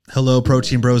Hello,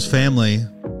 Protein Bros family.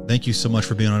 Thank you so much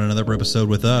for being on another episode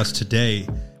with us. Today,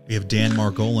 we have Dan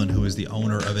Margolin, who is the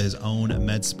owner of his own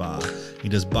med spa. He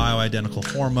does bioidentical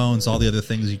hormones, all the other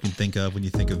things you can think of when you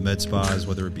think of med spas,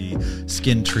 whether it be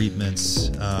skin treatments,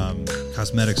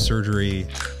 cosmetic surgery.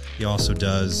 He also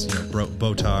does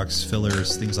Botox,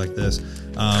 fillers, things like this.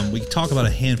 We talk about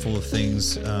a handful of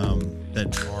things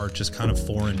that are just kind of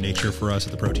foreign nature for us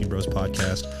at the Protein Bros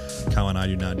podcast. Kyle and I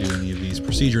do not do any of these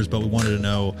procedures, but we wanted to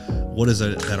know what is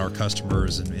it that our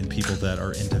customers and people that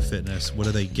are into fitness, what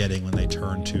are they getting when they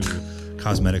turn to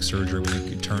cosmetic surgery, when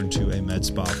they turn to a med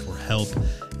spa for help,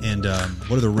 and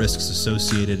what are the risks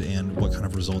associated and what kind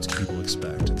of results can people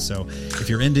expect? And so if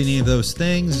you're into any of those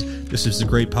things, this is a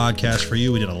great podcast for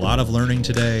you. We did a lot of learning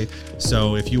today.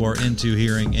 So if you are into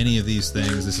hearing any of these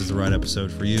things, this is the right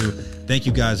episode for you. Thank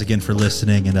you guys again for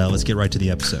listening, and let's get right to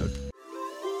the episode.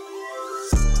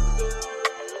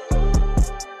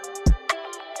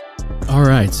 All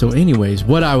right. So anyways,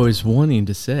 what I was wanting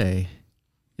to say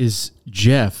is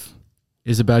Jeff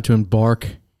is about to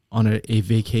embark on a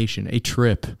vacation, a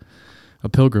trip, a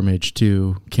pilgrimage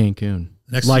to Cancun,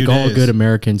 like all good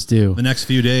Americans do. The next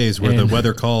few days where the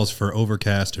weather calls for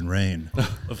overcast and rain.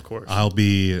 Of course. I'll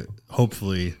be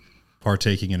hopefully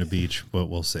partaking in a beach, but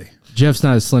we'll see. Jeff's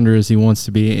not as slender as he wants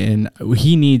to be, and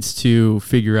he needs to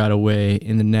figure out a way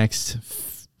in the next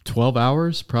 12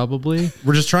 hours, probably.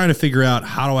 We're just trying to figure out,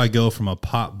 how do I go from a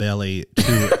pot belly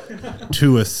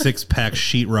to a six-pack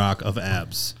sheetrock of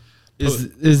abs?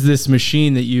 Is this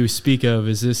machine that you speak of,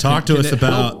 is this... Talk to us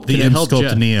about the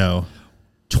M-Sculpt Neo.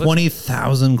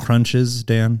 20,000 crunches,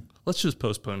 Dan? Let's just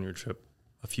postpone your trip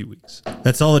a few weeks.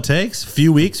 That's all it takes? A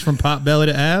few weeks from pot belly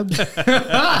to abs?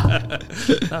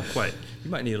 Not quite. You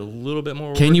might need a little bit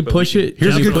more Can work, you push it?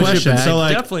 Here's a good question. So,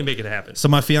 definitely make it happen. So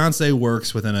my fiance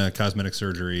works within a cosmetic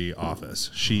surgery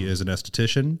office. She is an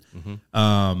esthetician.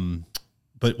 Mm-hmm.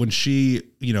 But when she,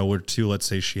 were to, let's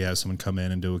say she has someone come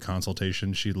in and do a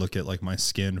consultation, she'd look at like my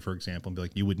skin, for example, and be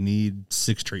like, you would need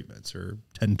 6 treatments or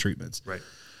 10 treatments. Right.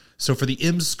 So for the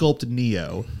M-Sculpt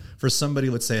Neo, for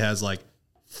somebody, let's say, has like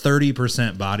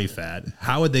 30% body fat,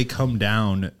 how would they come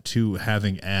down to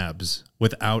having abs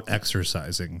without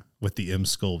exercising with the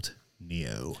M-Sculpt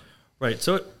Neo? Right.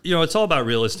 So, it's all about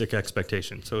realistic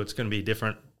expectation. So it's going to be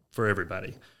different for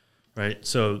everybody. Right.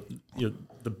 So,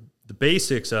 the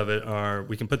basics of it are,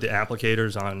 we can put the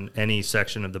applicators on any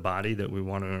section of the body that we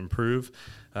want to improve.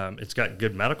 It's got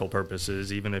good medical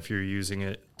purposes. Even if you're using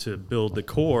it to build the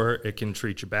core, it can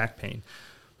treat your back pain.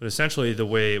 But essentially the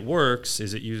way it works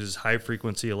is it uses high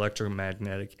frequency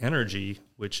electromagnetic energy,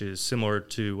 which is similar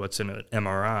to what's in an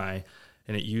MRI,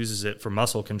 and it uses it for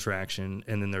muscle contraction.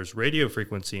 And then there's radio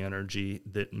frequency energy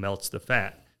that melts the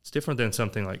fat. It's different than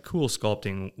something like cool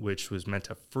sculpting, which was meant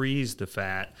to freeze the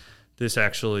fat. This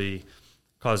actually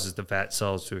causes the fat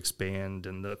cells to expand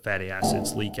and the fatty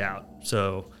acids leak out.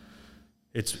 So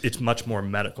it's much more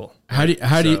medical. How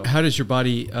does your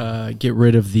body get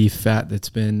rid of the fat that's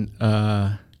been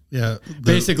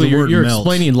basically you're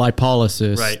explaining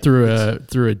lipolysis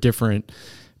through a different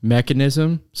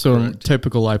mechanism. So in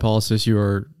typical lipolysis, you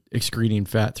are excreting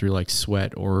fat through like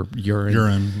sweat or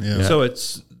urine. Yeah. So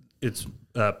it's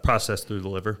processed through the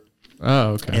liver.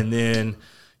 Oh, okay. And then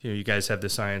you guys have the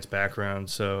science background,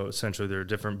 so essentially there are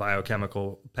different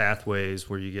biochemical pathways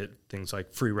where you get things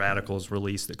like free radicals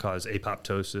released that cause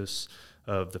apoptosis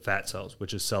of the fat cells,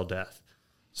 which is cell death.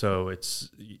 So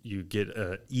you get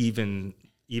a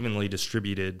evenly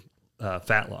distributed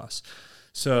fat loss.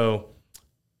 So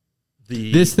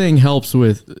this thing helps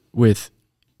with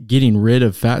getting rid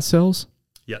of fat cells?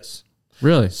 Yes.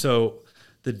 Really? So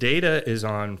the data is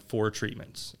on 4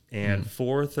 treatments, and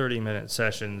 4 30-minute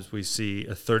sessions, we see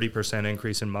a 30%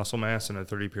 increase in muscle mass and a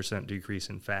 30% decrease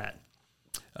in fat.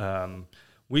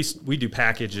 We do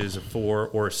packages of 4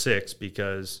 or 6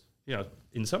 because,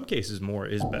 in some cases more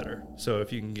is better. So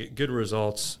if you can get good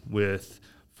results with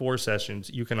 4 sessions,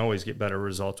 you can always get better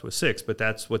results with 6, but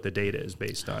that's what the data is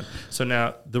based on. So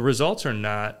now the results are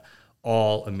not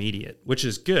all immediate, which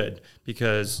is good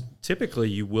because typically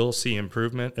you will see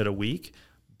improvement at a week,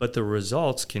 but the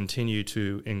results continue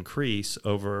to increase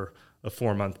over a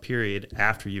 4-month period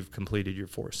after you've completed your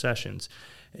 4 sessions.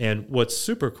 And what's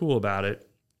super cool about it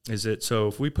is that, so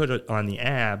if we put it on the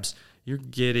abs, you're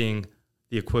getting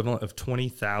the equivalent of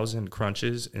 20,000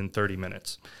 crunches in 30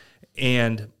 minutes.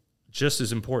 And just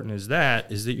as important as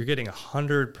that is that you're getting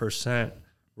 100%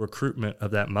 recruitment of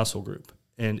that muscle group.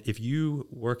 And if you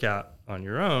work out on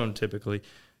your own, typically,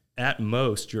 at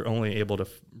most, you're only able to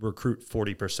recruit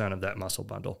 40% of that muscle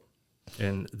bundle.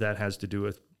 And that has to do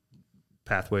with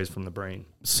pathways from the brain.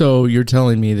 So you're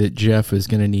telling me that Jeff is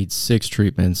going to need 6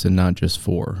 treatments and not just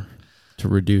 4 to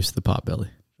reduce the pot belly?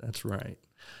 That's right.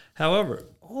 However,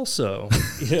 also,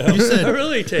 you said, I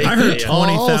really take. I heard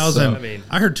 20,000.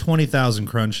 I heard 20,000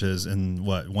 crunches in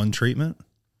what, one treatment?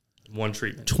 One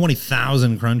treatment.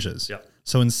 20,000 crunches. Yeah.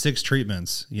 So in 6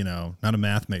 treatments, not a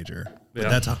math major, but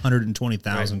that's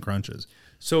 120,000 crunches.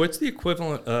 So it's the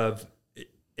equivalent of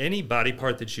any body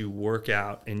part that you work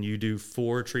out and you do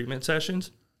 4 treatment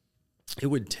sessions. It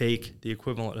would take the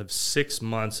equivalent of 6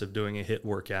 months of doing a HIIT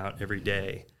workout every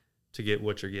day to get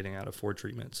what you're getting out of 4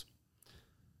 treatments.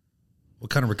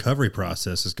 What kind of recovery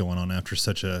process is going on after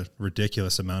such a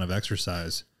ridiculous amount of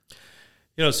exercise?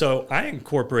 So I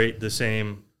incorporate the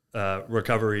same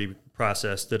recovery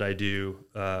process that I do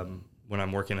when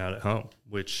I'm working out at home,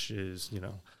 which is,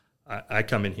 I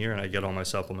come in here and I get all my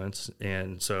supplements.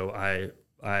 And so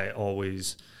I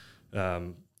always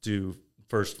do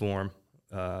first form.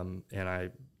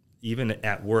 And even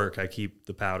at work, I keep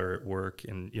the powder at work.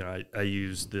 And, I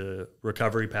use the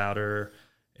recovery powder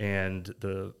and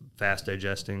the fast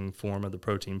digesting form of the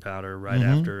protein powder right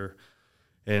after.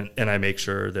 And I make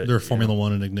sure that they're Formula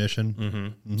One and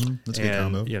Ignition. That's a good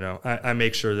combo. I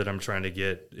make sure that I'm trying to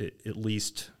get at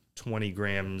least 20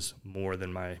 grams more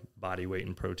than my body weight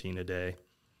in protein a day.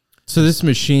 So this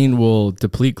machine will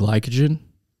deplete glycogen?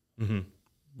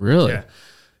 Really? Yeah,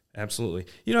 absolutely.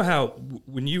 You know how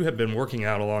when you have been working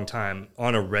out a long time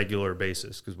on a regular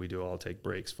basis, because we do all take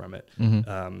breaks from it,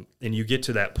 and you get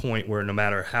to that point where no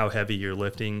matter how heavy you're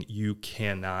lifting, you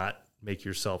cannot make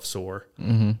yourself sore.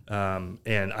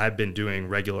 And I've been doing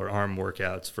regular arm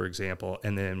workouts, for example,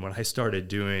 and then when I started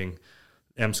doing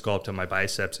M-Sculpt on my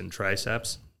biceps and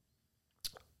triceps,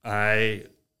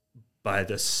 by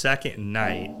the second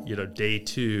night, day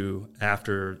 2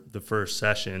 after the first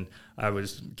session, I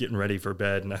was getting ready for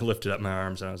bed and I lifted up my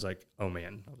arms and I was like, oh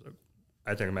man,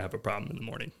 I think I'm gonna have a problem in the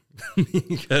morning.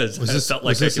 Because I felt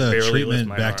like I could barely lift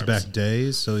my arms. Back-to-back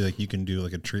days? So you can do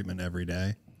a treatment every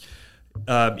day?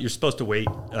 You're supposed to wait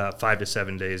 5 to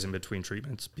 7 days in between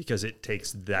treatments because it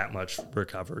takes that much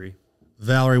recovery.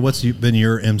 Valerie, what's been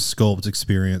your M-Sculpt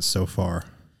experience so far?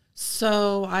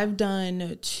 So I've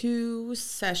done 2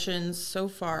 sessions so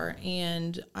far,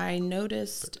 and I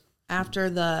noticed after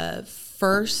the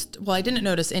first, I didn't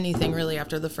notice anything really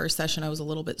after the first session. I was a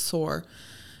little bit sore.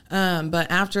 But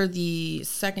after the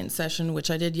second session, which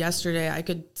I did yesterday, I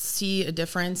could see a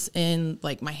difference in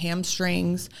my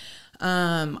hamstrings.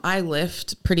 I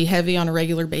lift pretty heavy on a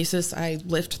regular basis. I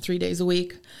lift 3 days a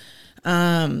week.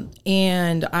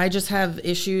 And I just have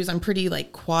issues. I'm pretty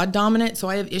quad dominant. So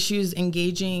I have issues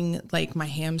engaging my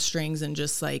hamstrings and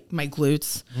just my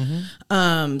glutes.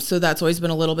 So that's always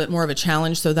been a little bit more of a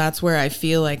challenge. So that's where I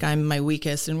feel like I'm my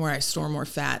weakest and where I store more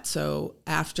fat. So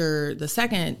after the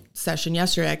second session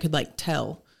yesterday, I could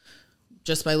tell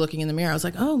just by looking in the mirror. I was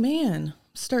like, oh man,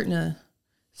 starting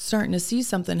to see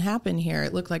something happen here.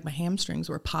 It looked like my hamstrings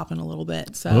were popping a little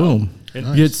bit. So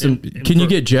nice. Can you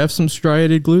get Jeff some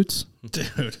striated glutes?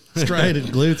 Dude, striated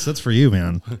glutes, that's for you,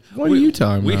 man. What are you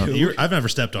talking about? I've never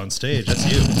stepped on stage.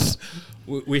 That's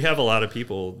you. We have a lot of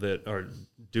people that are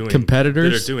doing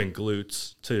competitors that are doing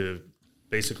glutes to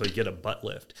basically get a butt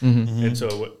lift. And so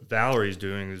what Valerie's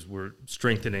doing is we're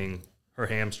strengthening her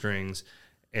hamstrings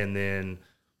and then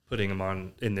putting them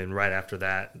on, and then right after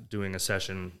that, doing a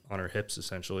session on her hips,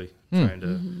 essentially, trying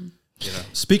to,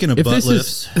 Speaking of butt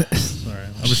lifts, sorry,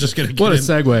 I was just going to what a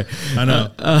segue. I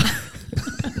know.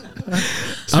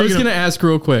 I was going to ask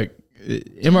real quick,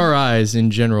 MRIs in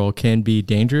general can be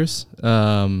dangerous.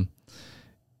 Correct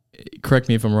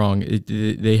me if I'm wrong.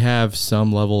 They have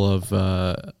some level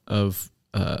of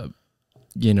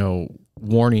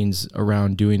warnings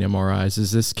around doing MRIs.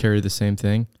 Does this carry the same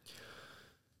thing?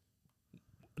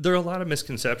 There are a lot of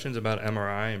misconceptions about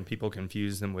MRI, and people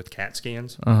confuse them with CAT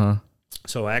scans.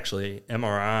 So actually,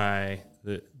 MRI,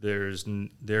 there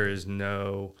is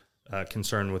no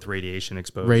concern with radiation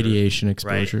exposure.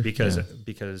 Right?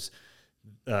 Because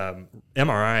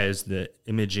MRI is the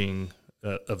imaging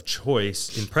of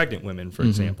choice in pregnant women, for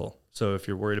example. So if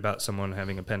you're worried about someone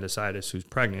having appendicitis who's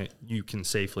pregnant, you can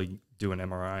safely do an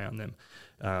MRI on them.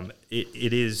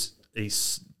 It is a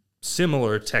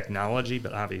similar technology,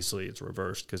 but obviously it's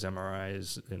reversed because MRI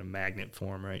is in a magnet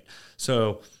form, right?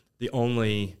 So the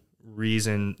only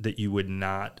reason that you would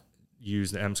not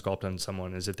use the M-Sculpt on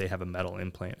someone is if they have a metal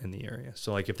implant in the area.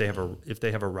 So if they have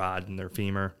a rod in their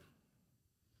femur,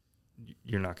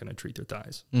 you're not going to treat their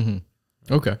thighs.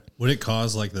 Okay. Would it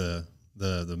cause the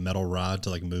metal rod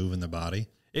to move in the body?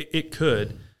 It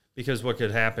could, because what could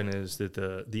happen is that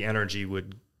the energy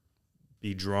would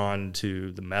be drawn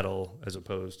to the metal as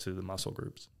opposed to the muscle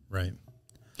groups. Right.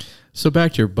 So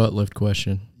back to your butt lift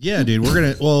question. Yeah, dude,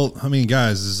 I mean,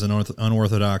 guys, this is an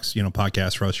unorthodox,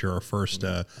 podcast for us. You're our first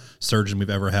surgeon we've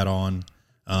ever had on.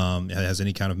 Has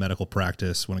any kind of medical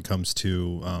practice when it comes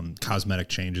to cosmetic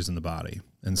changes in the body.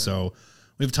 And so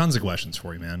we have tons of questions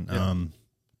for you, man.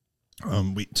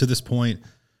 Yeah. To this point,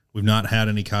 we've not had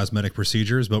any cosmetic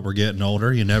procedures, but we're getting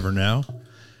older. You never know.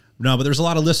 No, but there's a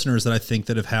lot of listeners that I think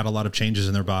that have had a lot of changes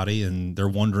in their body, and they're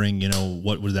wondering,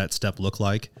 what would that step look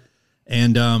like?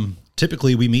 And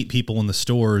typically we meet people in the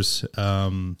stores.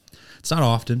 It's not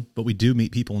often, but we do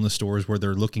meet people in the stores where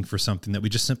they're looking for something that we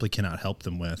just simply cannot help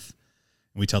them with.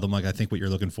 And we tell them, I think what you're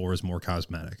looking for is more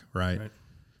cosmetic, right?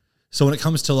 So when it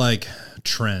comes to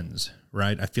trends,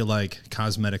 right, I feel like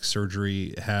cosmetic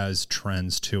surgery has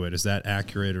trends to it. Is that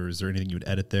accurate, or is there anything you would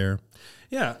edit there?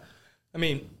 Yeah. I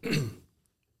mean,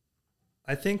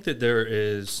 I think that there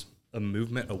is a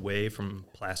movement away from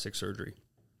plastic surgery.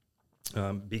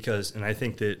 And I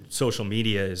think that social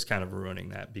media is kind of ruining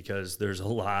that, because there's a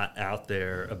lot out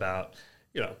there about,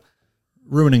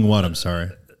 ruining what? I'm sorry.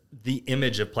 The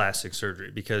image of plastic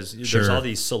surgery, because there's all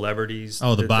these celebrities.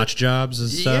 Oh, the botch jobs and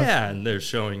stuff. Yeah, and they're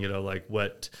showing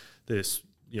what this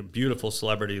beautiful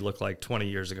celebrity looked like 20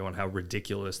 years ago and how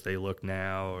ridiculous they look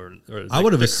now. Or I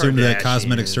would have assumed that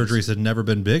cosmetic surgeries had never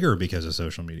been bigger because of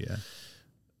social media.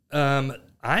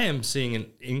 I am seeing an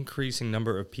increasing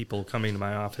number of people coming to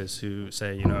my office who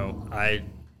say,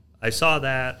 I saw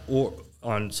that or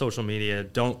on social media.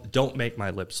 Don't make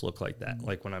my lips look like that,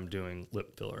 like when I'm doing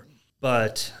lip filler.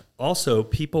 But also,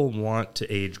 people want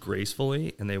to age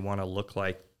gracefully, and they want to look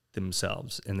like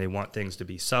themselves, and they want things to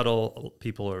be subtle.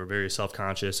 People are very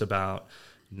self-conscious about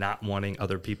not wanting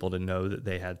other people to know that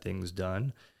they had things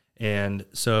done. And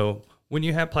so when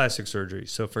you have plastic surgery,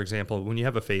 so for example, when you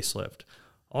have a facelift,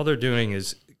 all they're doing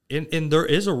is, and there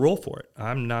is a role for it.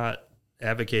 I'm not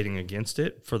advocating against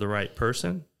it for the right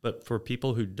person, but for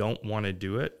people who don't want to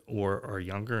do it or are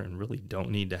younger and really don't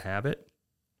need to have it,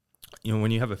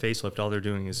 when you have a facelift, all they're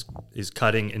doing is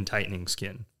cutting and tightening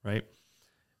skin, right?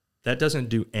 That doesn't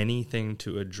do anything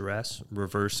to address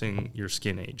reversing your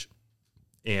skin age.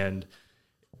 And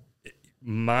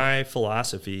my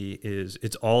philosophy is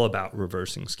it's all about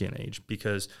reversing skin age,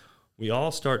 because we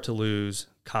all start to lose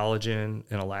collagen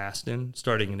and elastin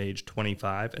starting at age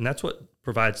 25, and that's what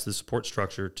provides the support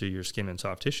structure to your skin and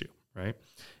soft tissue, right?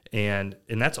 And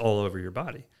that's all over your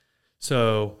body.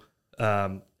 So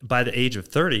by the age of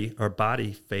 30, our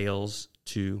body fails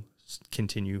to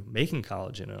continue making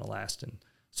collagen and elastin.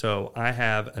 So I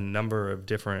have a number of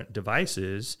different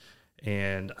devices,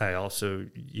 and I also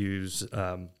use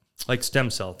like stem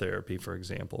cell therapy, for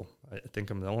example. I think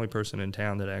I'm the only person in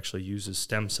town that actually uses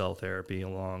stem cell therapy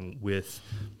along with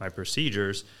my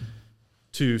procedures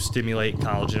to stimulate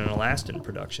collagen and elastin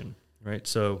production, right?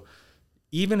 So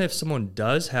even if someone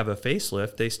does have a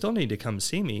facelift, they still need to come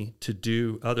see me to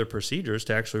do other procedures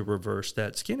to actually reverse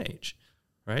that skin age,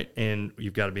 right? And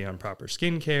you've got to be on proper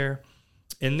skin care.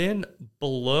 And then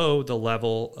below the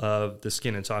level of the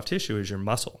skin and soft tissue is your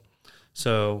muscle.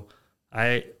 So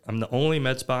I'm the only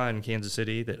med spa in Kansas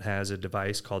City that has a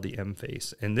device called the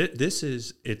M-Face. And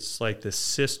it's like the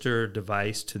sister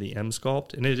device to the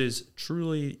M-Sculpt. And it is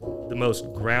truly the most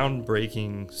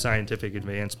groundbreaking scientific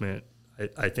advancement,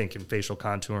 I think, in facial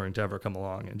contouring to ever come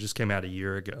along. It just came out a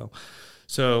year ago.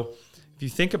 So if you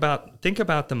think about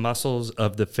the muscles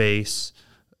of the face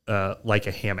like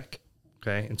a hammock,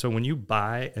 okay? And so when you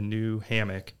buy a new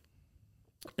hammock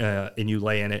and you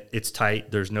lay in it, it's tight.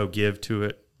 There's no give to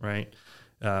it, right?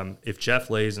 If Jeff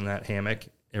lays in that hammock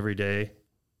every day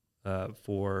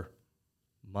for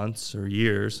months or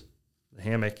years, the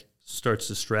hammock starts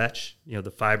to stretch. The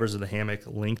fibers of the hammock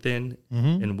lengthen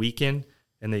and weaken,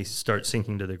 and they start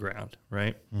sinking to the ground,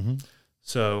 right? Mm-hmm.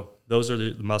 So those are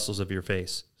the muscles of your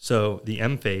face. So the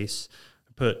M-Face,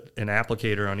 put an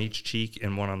applicator on each cheek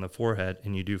and one on the forehead,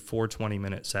 and you do 4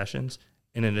 20-minute sessions,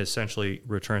 and it essentially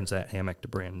returns that hammock to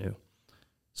brand new.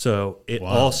 So it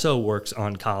also works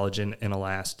on collagen and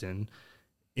elastin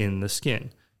in the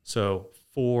skin. So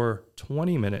 4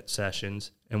 20-minute sessions,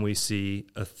 and we see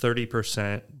a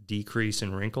 30% decrease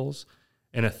in wrinkles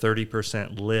and a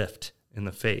 30% lift in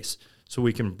the face. So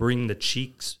we can bring the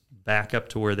cheeks back up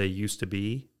to where they used to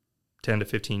be 10 to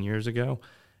 15 years ago.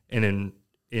 And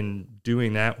in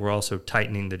doing that, we're also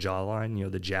tightening the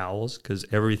jawline, the jowls, because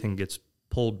everything gets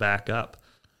pulled back up.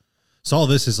 So all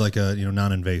this is like a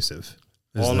non-invasive.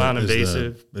 All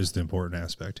non-invasive is the important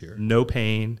aspect here. No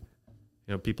pain.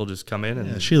 People just come in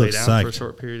and she lay looks down psyched for a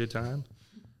short period of time.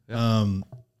 Yeah.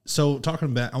 So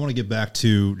talking back, I want to get back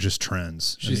to just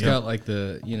trends. She's got like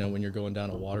the when you're going down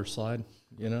a water slide.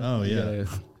 Oh yeah.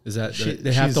 Is that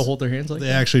they have to hold their hands like they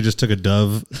that? actually just took a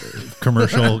Dove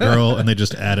commercial girl and they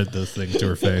just added those things to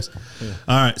her face. Yeah.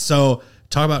 All right, so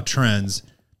talk about trends.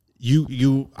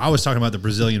 I was talking about the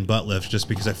Brazilian butt lift just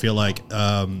because I feel like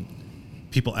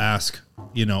people ask,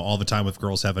 all the time if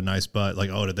girls have a nice butt,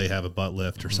 like, oh, did they have a butt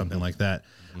lift or something like that.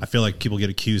 I feel like people get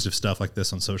accused of stuff like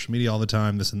this on social media all the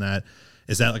time, this and that.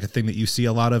 Is that like a thing that you see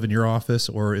a lot of in your office,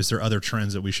 or is there other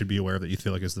trends that we should be aware of that you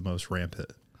feel like is the most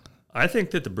rampant? I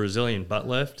think that the Brazilian butt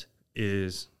lift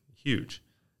is huge.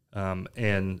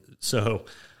 And so,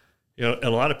 a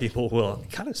lot of people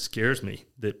it kind of scares me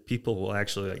that people will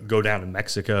actually go down to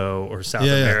Mexico or South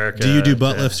America. Do you do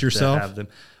butt lifts yourself? Have them.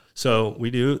 So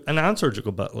we do a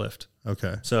non-surgical butt lift.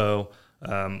 Okay. So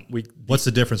what's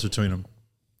the difference between them?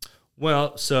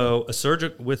 Well, so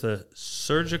with a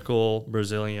surgical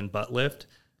Brazilian butt lift,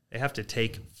 they have to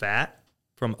take fat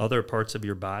from other parts of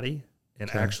your body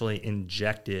and actually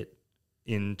inject it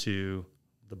into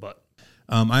the butt.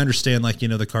 I understand, the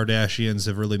Kardashians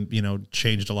have really,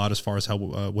 changed a lot as far as how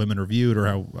women are viewed or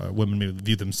how women may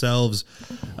view themselves.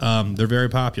 They're very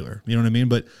popular. You know what I mean?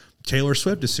 But Taylor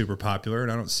Swift is super popular,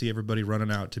 and I don't see everybody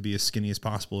running out to be as skinny as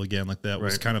possible again. Like that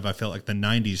was kind of, I felt like the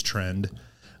 90s trend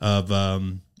of,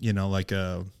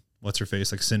 what's her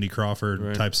face, like Cindy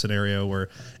Crawford type scenario where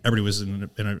everybody was in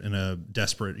a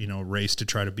desperate, race to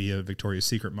try to be a Victoria's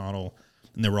Secret model,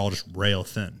 and they were all just rail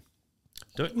thin.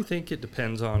 Don't you think it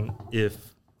depends on if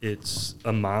it's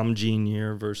a mom gene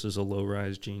year versus a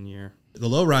low-rise gene year? The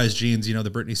low-rise genes, the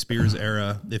Britney Spears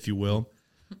era, if you will,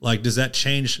 does that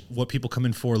change what people come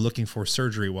in for looking for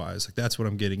surgery-wise? That's what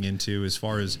I'm getting into as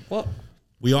far as... Well,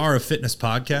 we are a fitness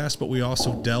podcast, but we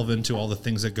also delve into all the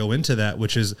things that go into that,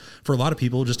 which is, for a lot of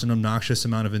people, just an obnoxious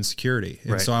amount of insecurity.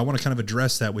 And so I want to kind of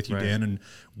address that with you, Dan, and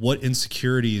what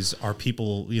insecurities are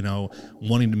people,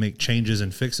 wanting to make changes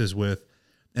and fixes with.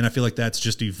 And I feel like that's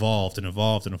just evolved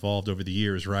over the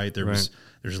years, right? There's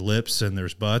lips and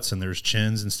there's butts and there's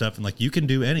chins and stuff, and you can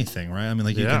do anything, right? I mean,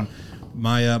 you can.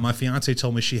 My fiance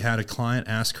told me she had a client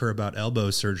ask her about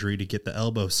elbow surgery to get the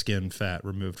elbow skin fat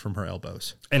removed from her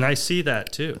elbows, and I see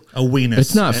that too. A weenus.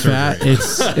 It's not fat.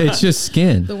 It's just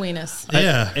skin. The weenus.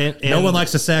 Yeah, and no one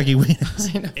likes a saggy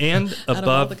weenus. I know. And above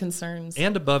all the concerns,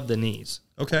 and above the knees.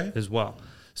 Okay, as well.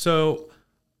 So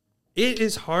it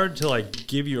is hard to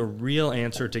give you a real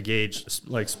answer to gauge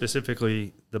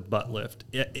specifically the butt lift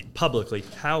publicly.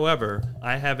 However,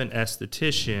 I have an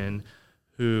esthetician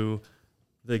who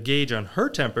the gauge on her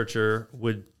temperature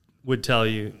would tell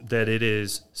you that it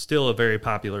is still a very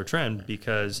popular trend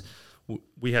because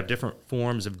we have different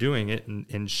forms of doing it,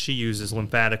 and she uses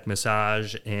lymphatic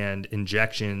massage and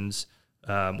injections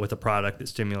with a product that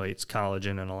stimulates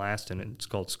collagen and elastin, and it's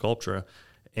called Sculptra.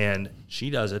 And she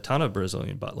does a ton of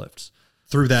Brazilian butt lifts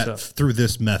through this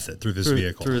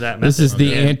vehicle. Through that method.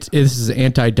 This is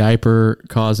anti-diaper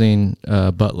causing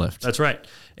butt lift. That's right.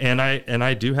 And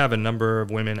I do have a number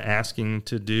of women asking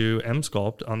to do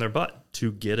M-Sculpt on their butt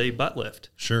to get a butt lift.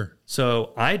 Sure.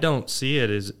 So I don't see it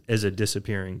as a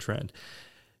disappearing trend.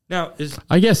 Now,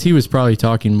 I guess he was probably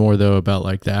talking more though about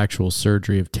the actual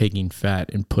surgery of taking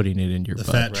fat and putting it in your butt.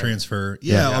 The fat transfer.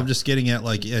 Yeah, I'm just getting at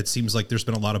it seems like there's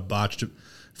been a lot of botched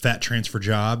fat transfer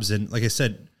jobs, and like I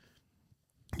said,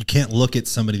 you can't look at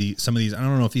some of these. I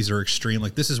don't know if these are extreme.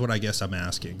 This is what I guess I'm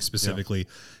asking specifically,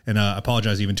 and I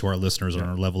apologize even to our listeners on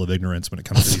our level of ignorance when it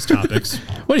comes to these topics.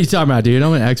 What are you talking about, dude?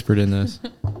 I'm an expert in this.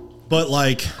 But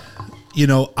I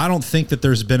don't think that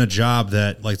there's been a job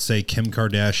that, say, Kim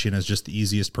Kardashian is just the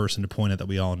easiest person to point at that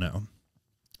we all know.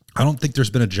 I don't think there's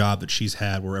been a job that she's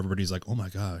had where everybody's like, oh my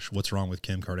gosh, what's wrong with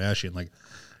Kim Kardashian?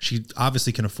 She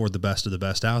obviously can afford the best of the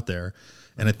best out there.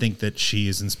 And I think that she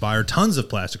has inspired tons of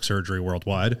plastic surgery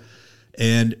worldwide.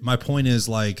 And my point is,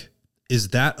 is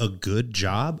that a good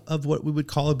job of what we would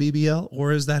call a BBL,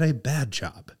 or is that a bad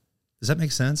job? Does that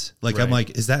make sense? I'm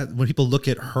is that when people look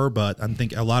at her butt, I'm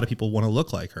thinking a lot of people want to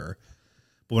look like her.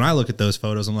 But when I look at those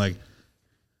photos, I'm like,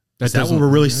 is that what we're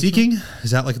really seeking?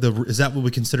 Is that is that what we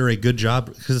consider a good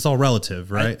job? Because it's all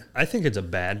relative, right? I think it's a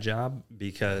bad job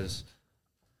because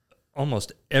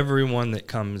almost everyone that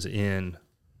comes in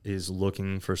is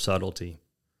looking for subtlety.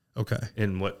 Okay.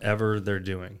 In whatever they're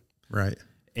doing. Right.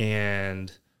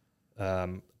 And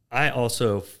I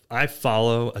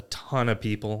follow a ton of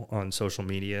people on social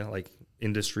media,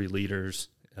 industry leaders,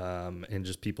 and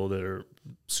just people that are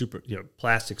super,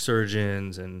 plastic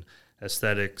surgeons and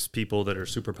aesthetics people that are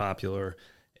super popular.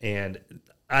 And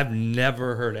I've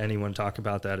never heard anyone talk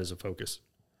about that as a focus.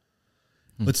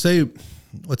 Let's say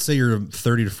you're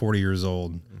 30 to 40 years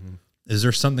old. Mm-hmm. Is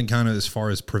there something kind of as far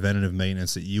as preventative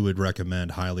maintenance that you would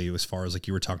recommend highly as far as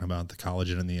you were talking about the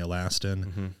collagen and the elastin?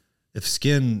 Mm-hmm. if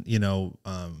skin,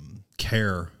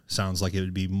 care sounds like it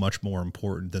would be much more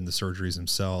important than the surgeries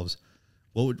themselves,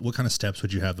 what kind of steps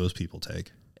would you have those people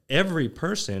take? Every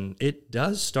person, it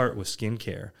does start with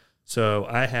skincare. So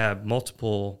I have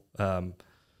multiple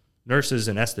nurses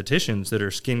and estheticians that are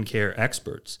skincare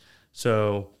experts.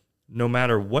 So no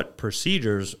matter what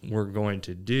procedures we're going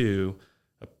to do,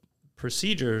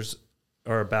 procedures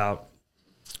are about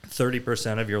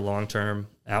 30% of your long-term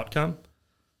outcome.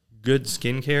 Good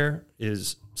skincare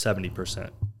is 70%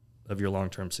 of your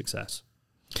long-term success.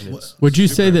 Would you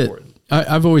say important. That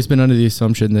I've always been under the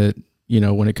assumption that,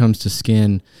 when it comes to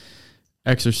skin,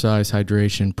 exercise,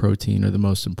 hydration, protein are the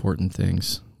most important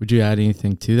things. Would you add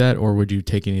anything to that, or would you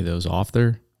take any of those off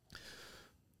there?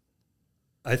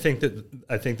 I think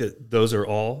that those are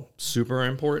all super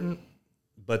important,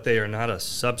 but they are not a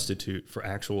substitute for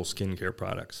actual skincare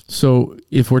products. So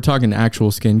if we're talking actual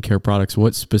skincare products,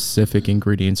 what specific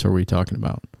ingredients are we talking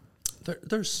about?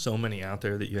 There's so many out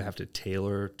there that you have to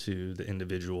tailor to the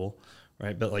individual,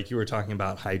 right? But like you were talking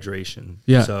about hydration.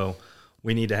 Yeah. So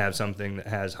we need to have something that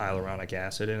has hyaluronic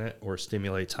acid in it or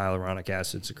stimulates hyaluronic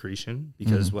acid secretion,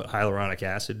 because what hyaluronic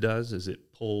acid does is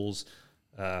it pulls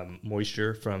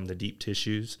moisture from the deep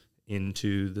tissues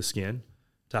into the skin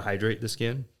to hydrate the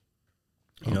skin.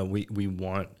 We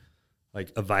want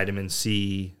like a vitamin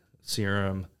C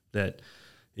serum that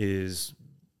is,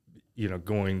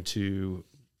 going to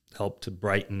help to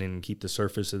brighten and keep the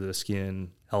surface of the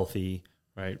skin healthy,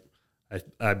 right?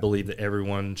 I believe that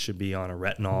everyone should be on a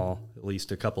retinol at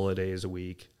least a couple of days a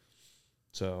week.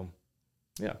 So,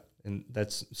 yeah, and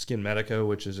that's Skin Medico,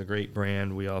 which is a great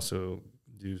brand. We also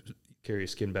do carry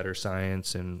Skin Better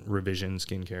Science and Revision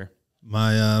Skincare.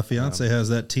 My fiance has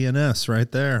that TNS right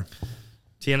there.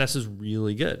 TNS is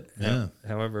really good. Yeah.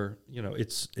 However,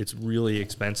 it's really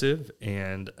expensive,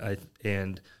 and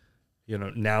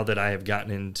now that I have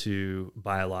gotten into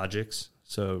biologics,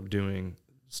 so doing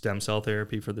stem cell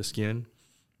therapy for the skin,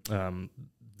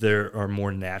 there are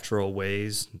more natural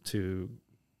ways to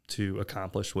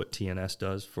accomplish what TNS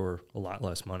does for a lot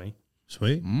less money.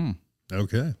 Sweet.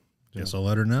 Okay. Guess I'll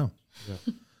let her know. Yeah.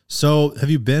 So have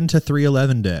you been to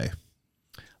 311 Day?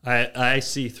 I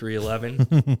see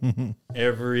 311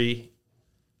 every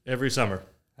summer.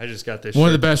 I just got this one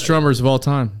shirt. of the best drummers of all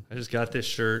time. I just got this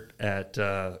shirt at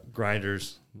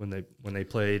Grinders when they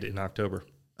played in October.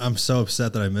 I'm so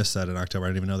upset that I missed that in October. I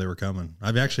didn't even know they were coming.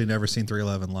 I've actually never seen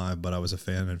 311 live, but I was a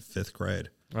fan in 5th grade.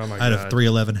 Oh my God. I had a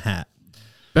 311 hat.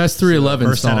 Best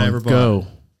 311 song. I ever bought. Go.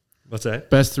 What's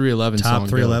that? Best 311 top song. Top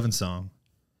 311 song.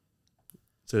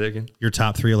 Say that again. Your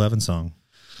top 311 song.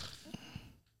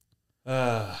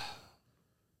 I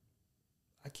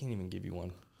can't even give you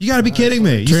one. You got to be kidding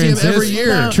me. You see him every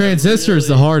year. Transistor is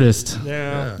the hardest.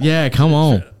 Yeah, come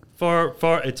on.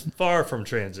 It's far from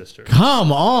Transistor.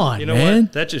 Come on, you know man.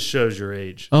 What? That just shows your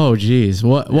age. Oh, geez.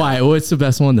 What? Yeah. Why? What's the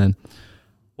best one then?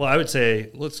 Well, I would say,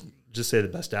 let's just say the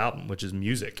best album, which is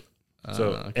Music.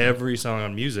 So every song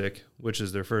on Music, which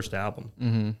is their first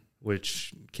album,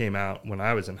 which came out when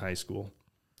I was in high school.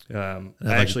 I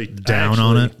actually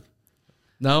on it.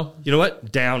 No, you know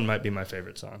what? Down might be my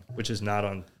favorite song, which is not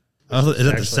on. Oh, is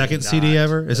it the second CD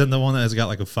ever? Is it the one that has got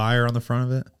like a fire on the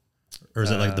front of it, or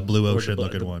is it like the Blue Ocean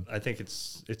looking one? I think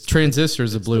it's Transistor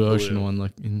is the Blue Ocean one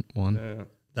looking one. Yeah.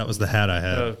 That was the hat I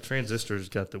had. Transistor's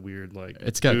got the weird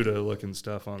it's got Buddha looking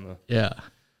stuff on the. Yeah.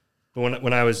 But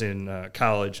when I was in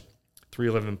college,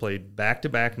 311 played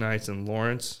back-to-back nights in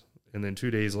Lawrence, and then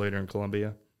 2 days later in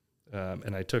Columbia,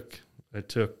 and I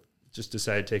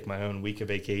decided to take my own week of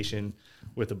vacation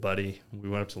with a buddy. We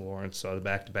went up to Lawrence, saw the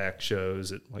back-to-back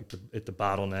shows at the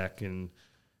Bottleneck and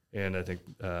I think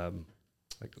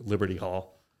like Liberty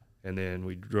Hall, and then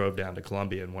we drove down to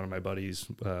Columbia. And one of my buddies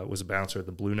was a bouncer at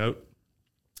the Blue Note,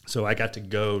 so I got to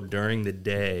go during the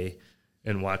day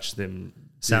and watch them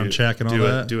sound check and all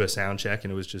that. Do a sound check,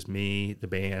 and it was just me, the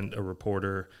band, a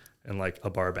reporter, and like a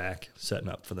bar back setting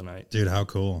up for the night. Dude, how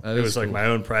cool. It was like my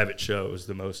own private show. It was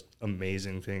the most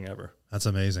amazing thing ever. That's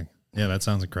amazing. Yeah, that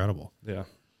sounds incredible. Yeah.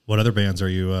 What other bands are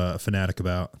you a fanatic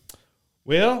about?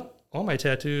 Well, all my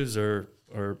tattoos are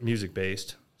music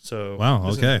based. So wow,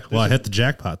 okay. Well, I hit the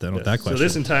jackpot then with that question. So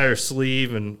this entire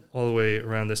sleeve and all the way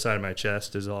around this side of my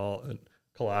chest is all a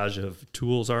collage of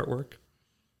Tool's artwork.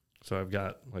 So I've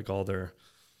got like all their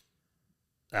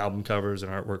album covers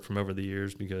and artwork from over the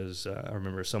years, because I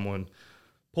remember someone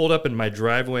pulled up in my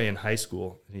driveway in high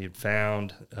school, and he had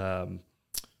found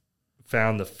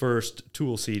the first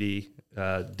Tool CD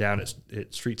down at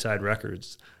Street Side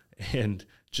Records, and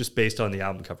just based on the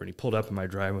album cover. And he pulled up in my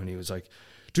driveway, and he was like,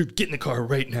 "Dude, get in the car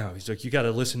right now." He's like, "You got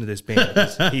to listen to this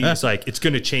band." He's like, "It's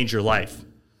going to change your life."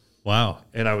 Wow.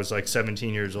 And I was like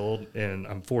 17 years old, and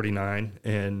I'm 49,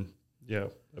 and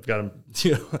I've got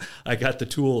them. I got the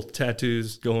Tool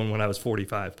tattoos going when I was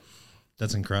 45.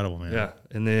 That's incredible, man. Yeah,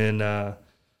 and then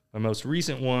my most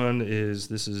recent one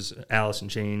is Alice in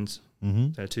Chains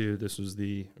tattoo. This was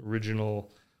the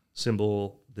original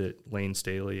symbol that Lane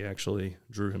Staley actually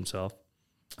drew himself.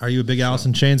 Are you a big Alice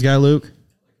in Chains guy, Luke?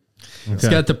 Okay. It's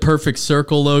got the perfect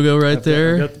circle logo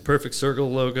there. Got the perfect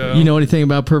circle logo. You know anything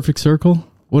about perfect circle?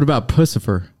 What about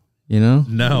Pussifer?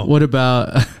 No. What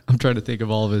about? I'm trying to think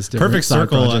of all of his different perfect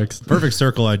circle projects. Perfect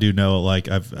Circle. I do know. Like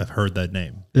I've heard that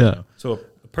name. Yeah. So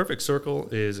a perfect circle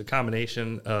is a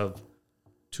combination of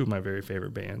two of my very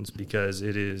favorite bands, because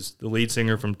it is the lead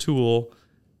singer from Tool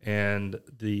and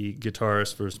the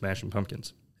guitarist for Smashing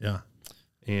Pumpkins. Yeah.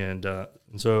 And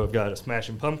so I've got a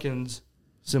Smashing Pumpkins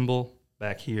symbol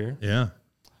back here. Yeah.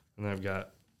 And then I've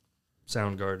got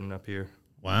Soundgarden up here.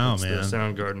 Wow, That's man.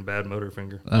 The Soundgarden Bad Motor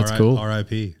Finger. That's cool.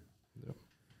 R.I.P.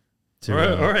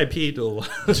 R.I.P. to a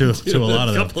lot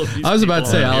of them. I was about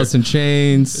to say Alice in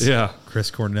Chains. Yeah. Chris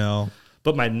Cornell.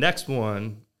 But my next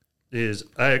one is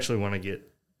I actually want to get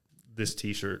this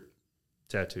T-shirt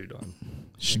tattooed on.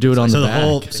 Should do it on the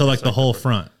back. The whole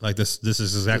front. Like this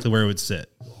is exactly where it would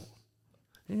sit.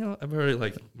 I've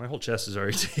already my whole chest is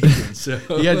already taken. So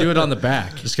you got to do it on the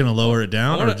back. Just gonna lower it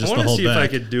down, or just the whole see back? If I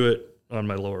could do it on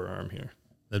my lower arm here.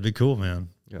 That'd be cool, man.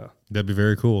 Yeah, that'd be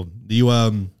very cool.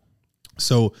 You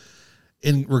so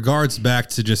in regards back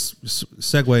to just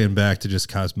segueing back to just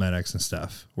cosmetics and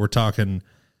stuff, we're talking.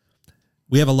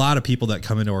 We have a lot of people that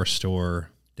come into our store,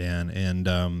 Dan, and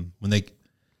when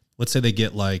let's say they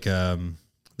get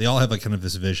they all have kind of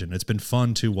this vision. It's been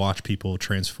fun to watch people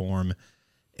transform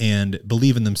and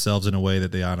believe in themselves in a way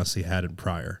that they honestly hadn't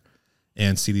prior,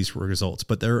 and see these results.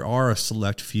 But there are a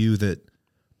select few that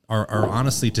are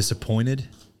honestly disappointed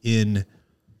in,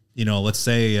 let's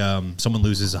say someone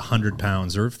loses 100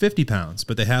 pounds or 50 pounds,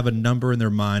 but they have a number in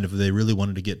their mind of they really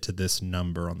wanted to get to this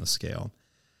number on the scale.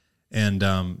 And,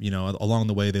 along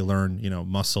the way they learn,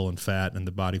 muscle and fat and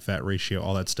the body fat ratio,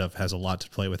 all that stuff has a lot to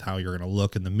play with how you're going to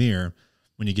look in the mirror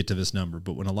when you get to this number.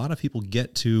 But when a lot of people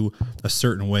get to a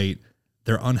certain weight,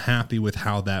 they're unhappy with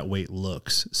how that weight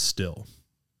looks still.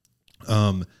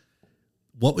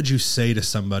 What would you say to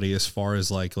somebody as far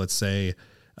as let's say,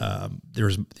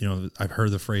 there's, I've heard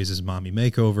the phrases mommy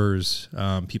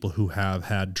makeovers, people who have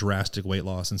had drastic weight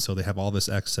loss, and so they have all this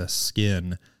excess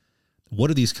skin. What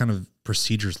do these kind of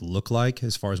procedures look like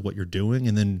as far as what you're doing?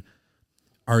 And then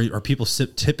are people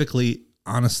typically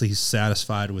honestly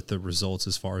satisfied with the results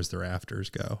as far as their afters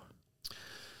go?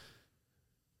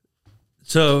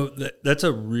 So that's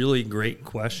a really great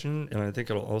question, and I think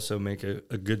it'll also make a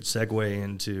good segue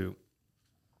into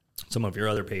some of your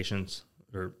other patients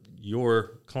or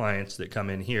your clients that come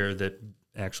in here that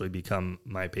actually become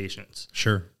my patients.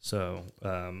 Sure. So,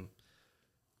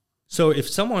 so if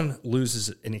someone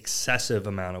loses an excessive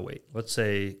amount of weight, let's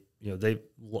say,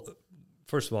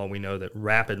 first of all, we know that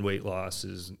rapid weight loss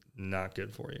is not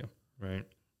good for you, right?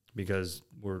 Because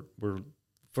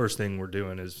first thing we're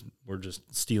doing is we're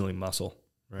just stealing muscle,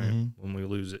 right? When we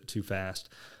lose it too fast.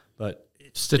 But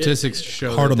statistics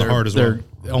show hard on the heart as well.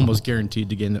 They're almost guaranteed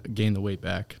to gain the weight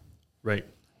back. Right.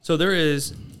 So there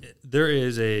is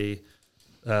a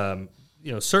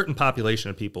certain population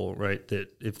of people, right,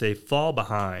 that if they fall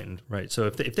behind, right, so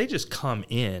if they just come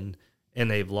in and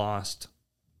they've lost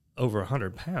over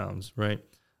 100 pounds, right,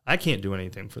 I can't do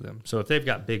anything for them. So if they've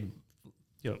got big,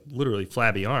 literally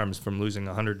flabby arms from losing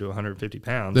 100 to 150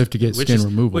 pounds, they have to get skin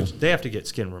removal. They have to get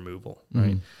skin removal,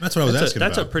 right? That's what I was asking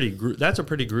about. That's a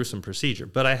pretty gruesome procedure.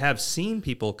 But I have seen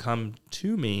people come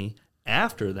to me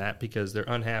after that because they're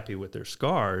unhappy with their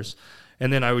scars,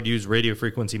 and then I would use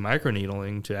radiofrequency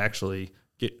microneedling to actually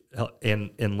get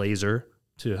and laser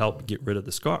to help get rid of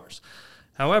the scars.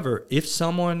 However, if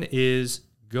someone is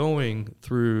going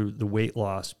through the weight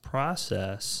loss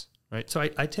process, right? So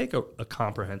I take a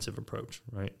comprehensive approach,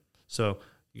 right? So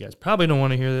you guys probably don't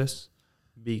want to hear this,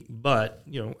 but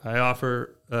I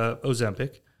offer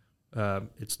Ozempic.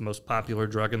 It's the most popular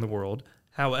drug in the world.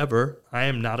 However, I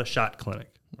am not a shot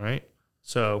clinic, right?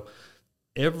 So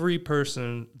every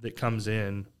person that comes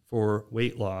in for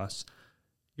weight loss,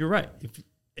 you're right.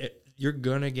 You're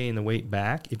going to gain the weight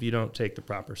back if you don't take the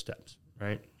proper steps,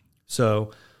 right?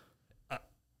 So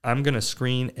I'm going to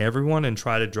screen everyone and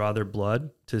try to draw their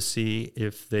blood to see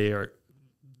if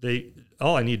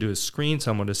all I need to do is screen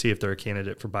someone to see if they're a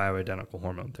candidate for bioidentical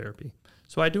hormone therapy.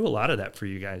 So I do a lot of that for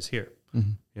you guys here.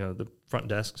 Mm-hmm. The front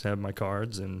desks have my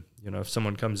cards, and if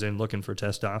someone comes in looking for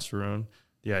testosterone,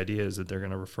 the idea is that they're going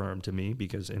to refer them to me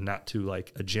and not to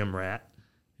like a gym rat,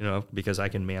 because I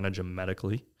can manage them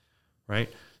medically, right?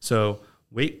 So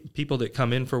people that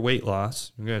come in for weight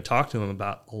loss, you're going to talk to them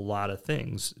about a lot of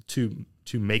things to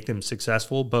make them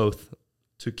successful, both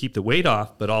to keep the weight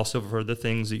off, but also for the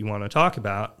things that you want to talk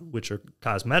about, which are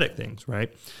cosmetic things,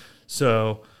 right?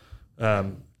 So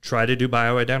try to do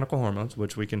bioidentical hormones,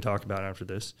 which we can talk about after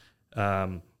this.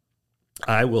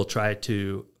 I will try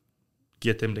to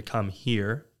get them to come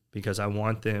here because I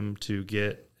want them to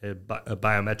get a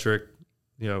biometric,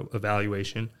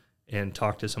 evaluation and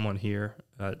talk to someone here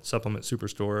at Supplement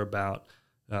Superstore about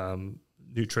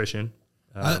nutrition.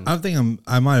 I think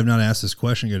I might have not asked this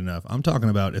question good enough. I'm talking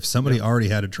about if somebody already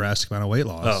had a drastic amount of weight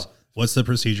loss, what's the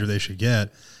procedure they should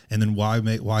get, and then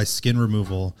why skin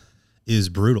removal is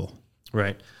brutal.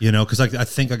 Right. Because I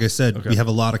think, like I said, we have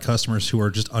a lot of customers who are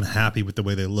just unhappy with the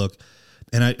way they look.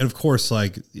 And of course,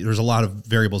 there's a lot of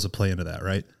variables that play into that,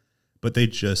 right? But they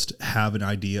just have an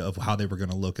idea of how they were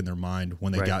going to look in their mind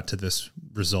when they got to this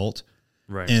result.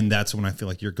 Right. And that's when I feel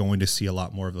like you're going to see a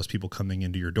lot more of those people coming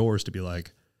into your doors to be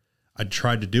like, I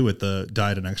tried to do it the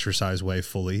diet and exercise way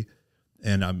fully,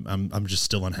 and I'm just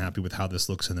still unhappy with how this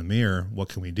looks in the mirror. What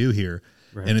can we do here?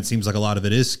 Right. And it seems like a lot of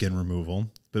it is skin removal,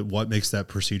 but what makes that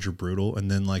procedure brutal? And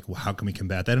then how can we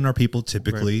combat that? And are people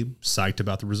typically psyched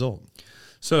about the result?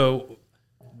 So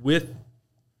with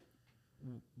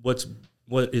what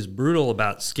is brutal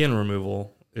about skin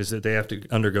removal is that they have to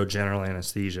undergo general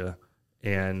anesthesia,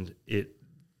 and it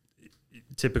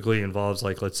typically involves,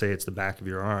 let's say it's the back of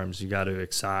your arms. You got to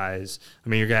excise. I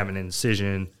mean, you're going to have an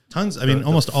incision.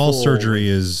 Almost all surgery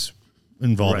is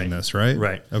involving this, right?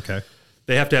 Right. Okay.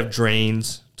 They have to have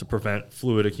drains to prevent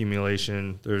fluid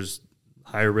accumulation. There's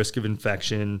higher risk of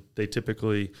infection.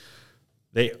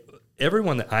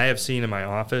 Everyone that I have seen in my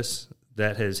office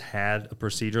that has had a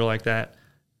procedure like that,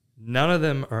 none of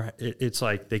them are, it's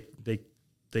like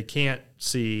they can't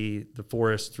see the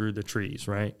forest through the trees,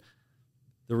 right?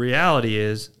 The reality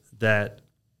is that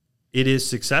it is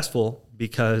successful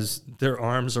because their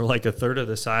arms are like a third of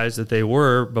the size that they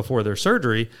were before their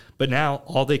surgery, but now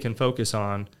all they can focus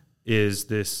on is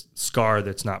this scar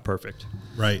that's not perfect.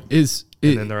 Right. And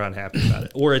then they're unhappy about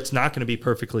it. Or it's not going to be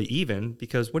perfectly even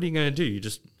because what are you going to do? You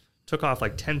just took off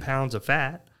 10 pounds of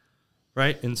fat,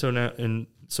 right? And so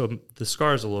the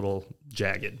scar is a little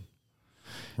jagged.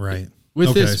 Right.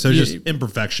 So just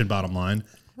imperfection, bottom line.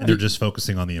 And they're just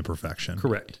focusing on the imperfection.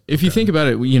 Correct. If you think about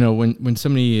it, when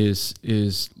somebody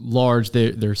is large,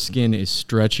 their skin is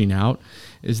stretching out.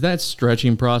 Is that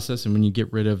stretching process, and when you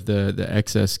get rid of the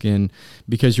excess skin,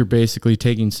 because you're basically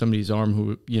taking somebody's arm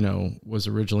who was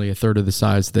originally a third of the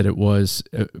size that it was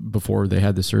before they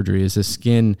had the surgery, is the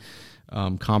skin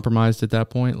compromised at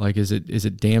that point? Is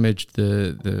it damaged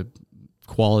the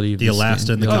quality of the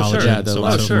elastin, the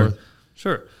collagen?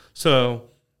 Sure. So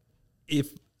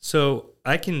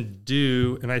I can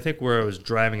do, and I think where I was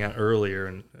driving at earlier,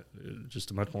 and just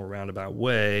a much more roundabout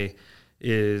way,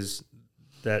 is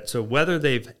that so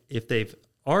if they've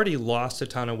already lost a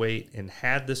ton of weight and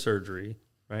had the surgery,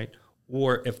 right,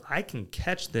 or if I can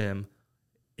catch them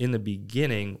in the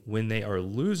beginning when they are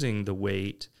losing the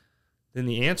weight, then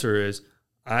the answer is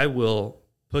I will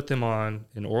put them on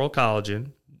an oral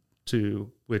collagen,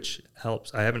 which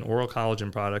helps. I have an oral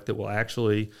collagen product that will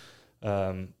actually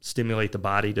stimulate the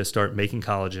body to start making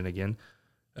collagen again.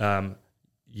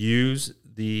 Use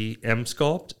the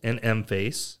M-Sculpt and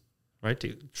M-Face, right,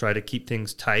 to try to keep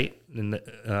things tight. And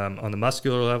on the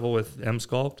muscular level with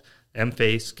M-Sculpt,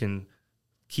 M-Face can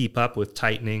keep up with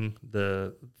tightening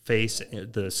the face,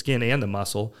 the skin, and the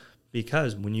muscle,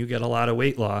 because when you get a lot of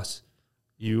weight loss,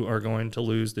 you are going to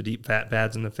lose the deep fat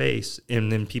pads in the face,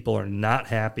 and then people are not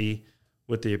happy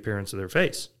with the appearance of their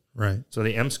face. Right. So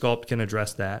the M-Sculpt can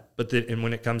address that. And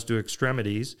when it comes to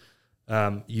extremities,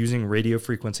 using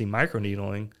radiofrequency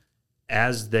microneedling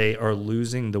as they are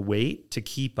losing the weight to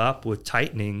keep up with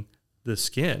tightening the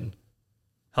skin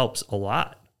helps a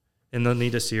lot. And they'll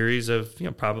need a series of,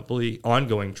 probably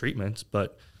ongoing treatments,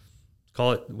 but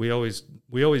call it, we always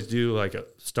do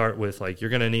start with you're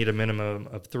going to need a minimum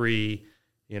of 3,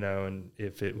 and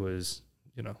if it was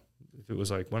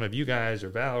one of you guys or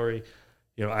Valerie,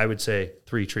 I would say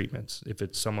 3 treatments. If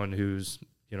it's someone who's,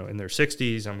 in their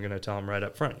 60s, I'm going to tell them right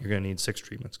up front, you're going to need 6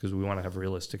 treatments because we want to have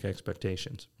realistic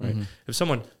expectations, right? Mm-hmm. If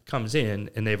someone comes in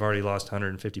and they've already lost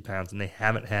 150 pounds and they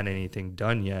haven't had anything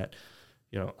done yet,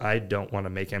 I don't want to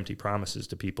make empty promises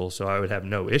to people. So I would have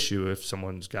no issue if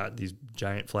someone's got these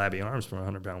giant flabby arms from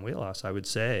 100-pound weight loss. I would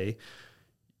say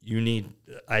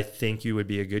I think you would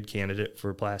be a good candidate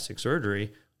for plastic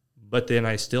surgery, but then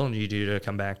I still need you to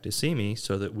come back to see me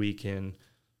so that we can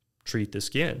treat the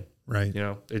skin. Right.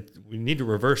 We need to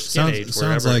reverse skin age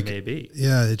wherever it may be.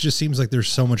 Yeah, it just seems like there's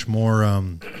so much more.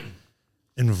 And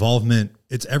involvement,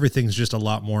 everything's just a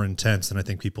lot more intense than I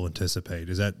think people anticipate.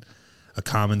 Is that a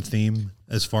common theme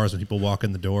as far as when people walk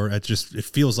in the door? It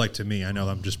feels like to me, I know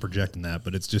I'm just projecting that,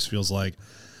 but it just feels like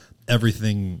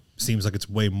everything seems like it's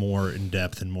way more in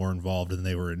depth and more involved than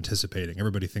they were anticipating.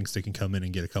 Everybody thinks they can come in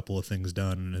and get a couple of things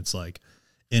done, and it's like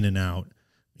in and out,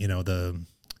 the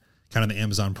kind of the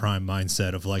Amazon Prime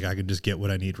mindset of like, I can just get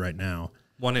what I need right now.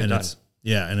 One and done.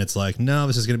 Yeah. And it's like, no,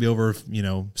 this is going to be over,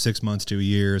 6 months to a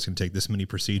year. It's going to take this many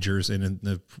procedures, and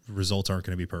the results aren't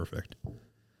going to be perfect.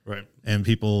 Right. And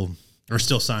people are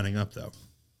still signing up though,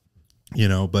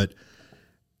 but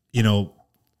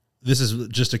this is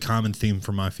just a common theme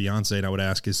for my fiance. And I would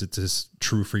ask, is it this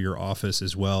true for your office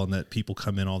as well? And that people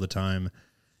come in all the time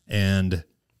and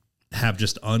have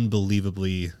just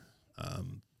unbelievably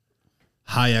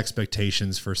high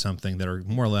expectations for something that are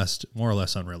more or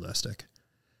less unrealistic.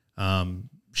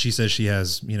 She says she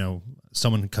has,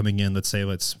 someone coming in, let's say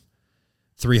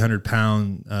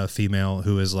 300-pound female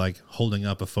who is like holding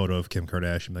up a photo of Kim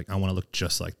Kardashian, like, I want to look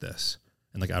just like this.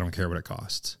 And like, I don't care what it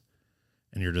costs.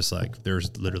 And you're just like,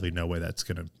 there's literally no way that's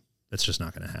just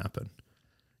not going to happen.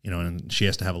 And she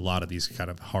has to have a lot of these kind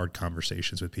of hard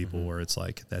conversations with people where it's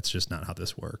like, that's just not how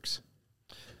this works.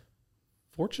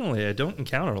 Fortunately, I don't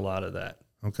encounter a lot of that.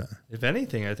 Okay. If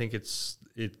anything, I think it's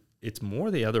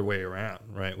more the other way around,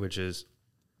 right? Which is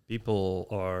people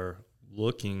are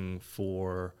looking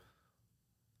for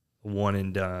one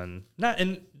and done. Not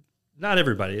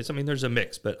everybody is. I mean, there's a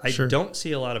mix, but I don't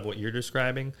see a lot of what you're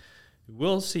describing.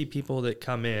 We'll see people that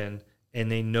come in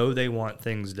and they know they want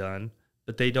things done,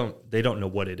 but they don't know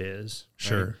what it is.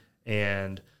 Sure. Right?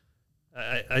 And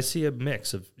I see a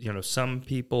mix of, some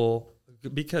people,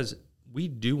 because we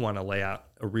do want to lay out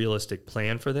a realistic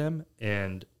plan for them,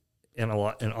 and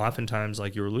oftentimes,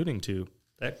 like you're alluding to,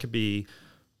 that could be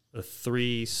a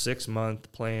 3-6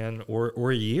 month plan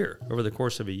or a year, over the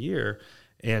course of a year.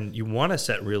 And you want to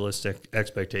set realistic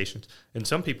expectations. And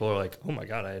some people are like, oh my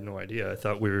God, I had no idea. I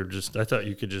thought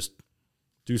you could just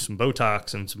do some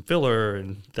Botox and some filler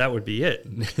and that would be it.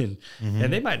 And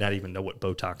they might not even know what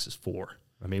Botox is for.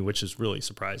 I mean, which is really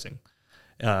surprising.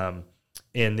 And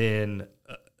then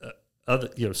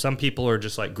some people are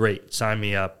just like, great, sign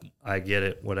me up. I get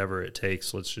it. Whatever it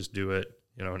takes. Let's just do it.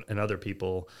 And other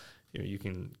people, you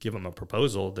can give them a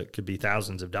proposal that could be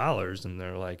thousands of dollars, and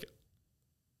they're like,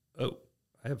 oh,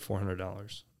 I have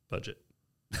 $400 budget.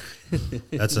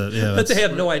 But they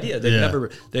have no idea.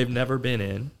 They've never been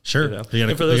in. Sure. You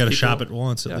got to shop it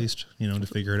once at least, to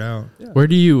figure it out. Yeah. Where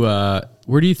do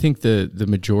you think the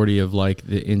majority of like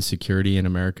the insecurity in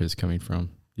America is coming from?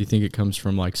 Do you think it comes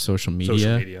from like social media?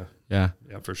 Social media. Yeah.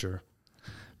 Yeah, for sure.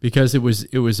 Because it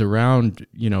was around,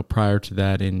 prior to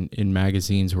that in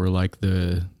magazines were like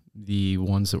the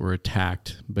ones that were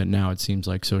attacked, but now it seems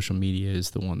like social media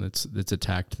is the one that's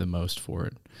attacked the most for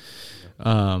it.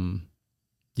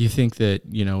 Do you think that,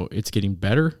 it's getting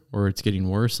better or it's getting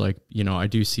worse? Like, I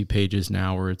do see pages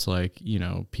now where it's like,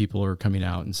 people are coming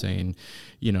out and saying,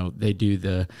 they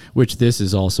do which this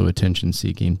is also attention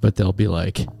seeking, but they'll be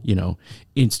like,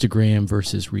 Instagram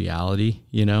versus reality,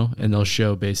 and they'll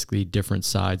show basically different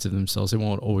sides of themselves. They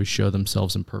won't always show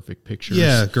themselves in perfect pictures.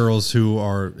 Yeah. Girls who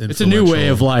are, it's a new way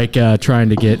of like trying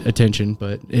to get attention,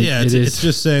 but it's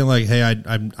just saying like, hey,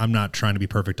 I'm not trying to be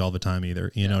perfect all the time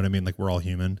either. You know what I mean? Like, we're all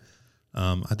human.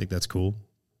 I think that's cool.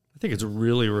 I think it's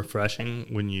really refreshing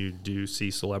when you do see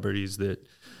celebrities that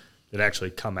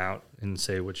actually come out and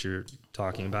say what you're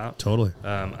talking about. Totally.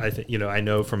 I think, I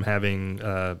know from having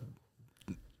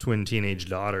twin teenage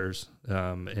daughters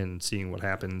and seeing what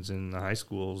happens in the high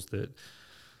schools that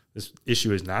this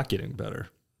issue is not getting better.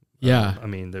 Yeah. I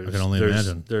mean, I can only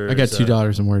imagine. I got 2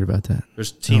 daughters. I'm worried about that.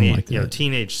 There's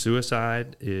teenage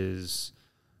suicide is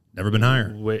never been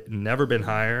higher. Never been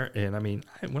higher. And I mean,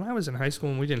 when I was in high school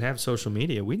and we didn't have social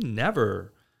media, we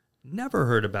never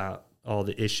heard about all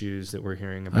the issues that we're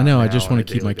hearing about. I know. I just want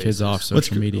to keep my kids off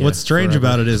social media. What's strange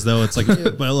about it is though, it's like,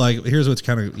 but like, here's what's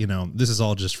kind of, this is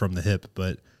all just from the hip,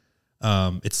 but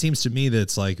it seems to me that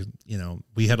it's like,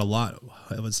 we had a lot.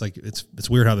 It was like, it's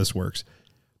weird how this works.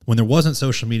 When there wasn't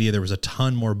social media, there was a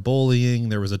ton more bullying.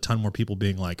 There was a ton more people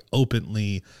being like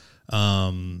openly,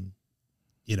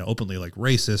 openly like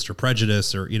racist or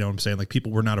prejudiced, or, what I'm saying? Like,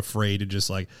 people were not afraid to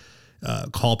just like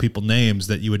call people names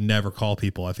that you would never call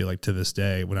people, I feel like, to this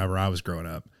day, whenever I was growing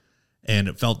up. And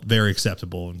it felt very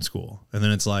acceptable in school. And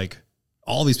then it's like,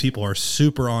 all these people are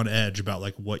super on edge about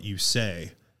like what you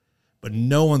say, but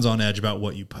no one's on edge about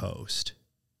what you post.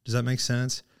 Does that make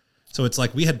sense? So it's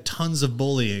like, we had tons of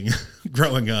bullying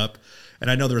growing up. And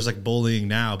I know there's like bullying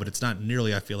now, but it's not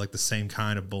nearly, I feel like, the same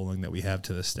kind of bullying that we have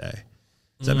to this day.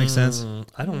 Does that make sense?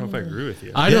 I don't know if I agree with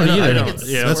you. I don't either.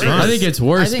 I think it's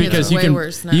worse because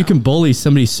you can bully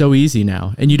somebody so easy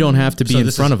now, and you don't have to be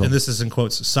in front of them. And this is in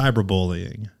quotes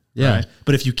cyberbullying. Yeah, right?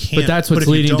 But if you can't, but that's what's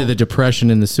leading to the depression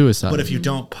and the suicide. But if you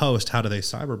don't post, how do they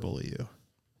cyberbully you?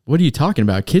 What are you talking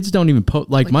about? Kids don't even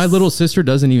post. Like my little sister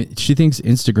doesn't even. She thinks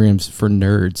Instagram's for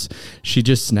nerds. She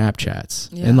just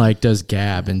Snapchats and like does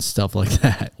Gab and stuff like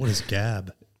that. What is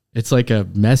Gab? It's like a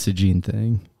messaging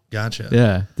thing. Gotcha.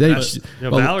 Yeah.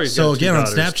 So again, on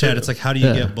Snapchat, it's like, how do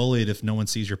you get bullied if no one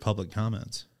sees your public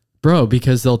comments? Bro,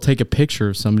 because they'll take a picture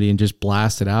of somebody and just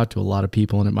blast it out to a lot of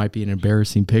people, and it might be an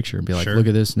embarrassing picture and be like, look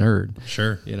at this nerd.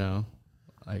 Sure. You know,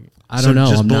 like, I don't know.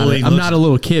 I'm not a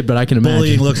little kid, but I can imagine.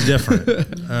 Bullying looks different.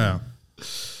 Oh.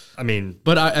 I mean,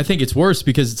 but I think it's worse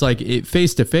because it's like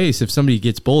face to face. If somebody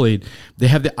gets bullied, they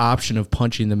have the option of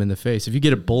punching them in the face. If you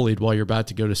get bullied while you're about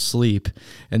to go to sleep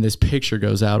and this picture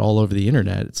goes out all over the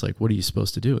internet, it's like, what are you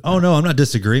supposed to do? Oh, no, I'm not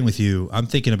disagreeing with you. I'm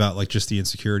thinking about like just the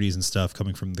insecurities and stuff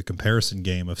coming from the comparison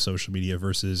game of social media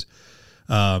versus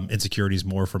insecurities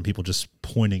more from people just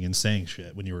pointing and saying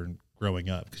shit when you were growing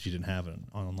up because you didn't have it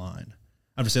online.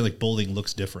 I'm just saying like bullying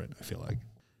looks different, I feel like.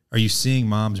 Are you seeing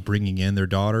moms bringing in their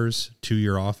daughters to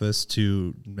your office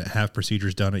to have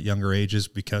procedures done at younger ages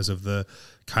because of the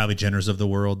Kylie Jenners of the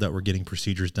world that were getting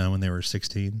procedures done when they were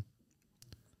 16?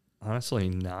 Honestly,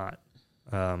 not.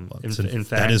 In fact,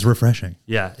 that is refreshing.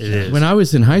 Yeah, it is. When I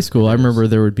was in high school, I remember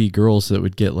there would be girls that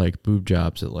would get like boob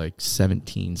jobs at like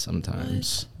 17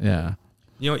 sometimes. What? Yeah.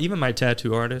 You know, even my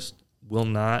tattoo artist will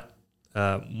not.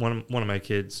 One of my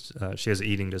kids, she has an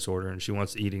eating disorder, and she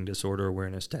wants the eating disorder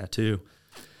awareness tattoo.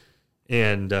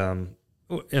 And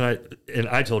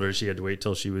I told her she had to wait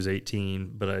till she was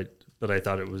 18, but I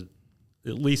thought it was,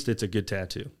 at least it's a good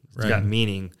tattoo. It's got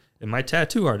meaning. And my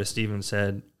tattoo artist even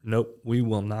said, nope, we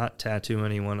will not tattoo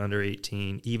anyone under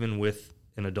 18, even with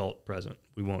an adult present.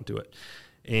 We won't do it.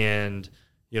 And,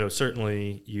 you know,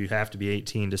 certainly you have to be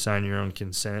 18 to sign your own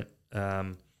consent.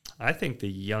 I think the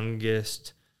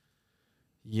youngest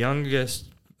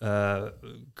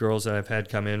girls that I've had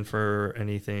come in for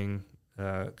anything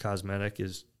cosmetic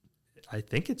is, I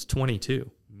think it's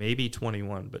 22, maybe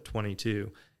 21, but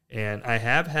 22. And I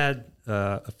have had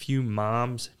a few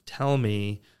moms tell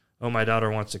me, oh, my daughter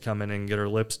wants to come in and get her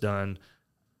lips done,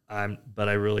 but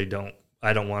I really don't.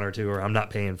 I don't want her to, or I'm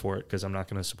not paying for it because I'm not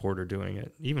going to support her doing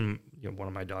it. Even one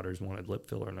of my daughters wanted lip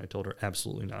filler, and I told her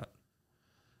absolutely not.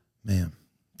 Man,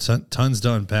 tons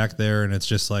to unpack there, and it's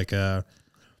just like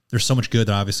there's so much good,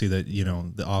 obviously, that, you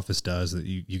know, the office does that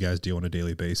you guys deal on a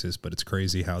daily basis, but it's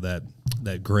crazy how that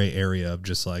gray area of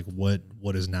just like what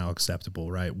is now acceptable,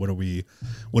 right? What are we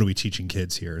teaching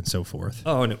kids here and so forth?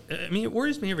 Oh, no, I mean, it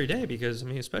worries me every day because, I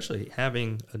mean, especially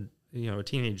having a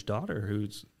teenage daughter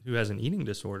who has an eating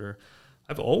disorder,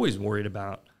 I've always worried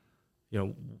about, you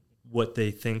know, what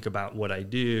they think about what I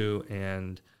do,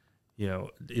 and, you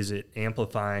know, is it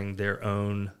amplifying their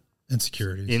own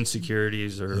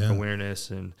insecurities or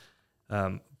awareness. And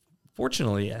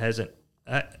fortunately, it hasn't.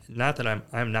 Not that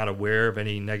I'm not aware of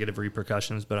any negative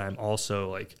repercussions, but I'm also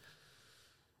like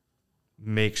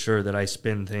make sure that I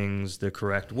spin things the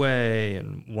correct way.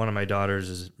 And one of my daughters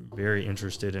is very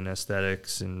interested in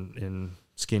aesthetics and in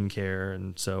skincare,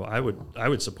 and so I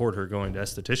would support her going to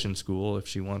esthetician school if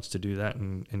she wants to do that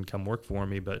and come work for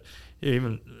me. But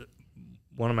even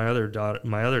one of my other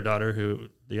daughter, who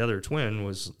the other twin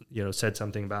was, you know, said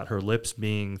something about her lips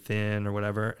being thin or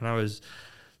whatever. And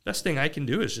best thing I can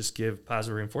do is just give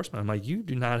positive reinforcement. I'm like, you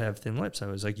do not have thin lips. I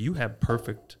was like, you have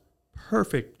perfect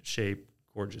shape,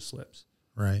 gorgeous lips.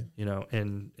 Right. You know,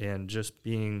 and just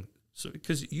being, so,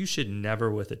 because you should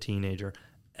never with a teenager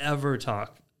ever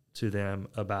talk to them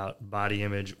about body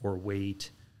image or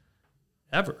weight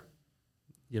ever.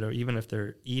 You know, even if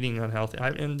they're eating unhealthy.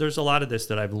 And there's a lot of this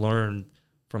that I've learned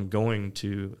from going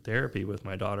to therapy with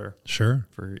my daughter. Sure.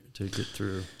 To get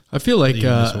through. I feel like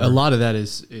a lot of that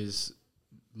is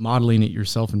modeling it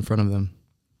yourself in front of them.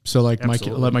 So like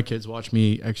let my kids watch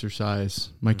me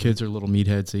exercise. My kids are little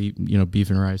meatheads. They eat, you know, beef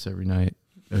and rice every night,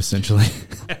 essentially.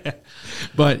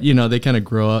 But, you know, they kind of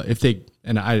grow up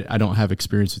and I don't have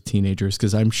experience with teenagers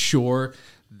because I'm sure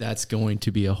that's going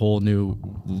to be a whole new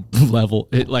level.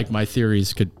 Like my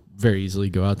theories could very easily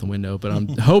go out the window, but I'm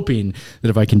hoping that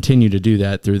if I continue to do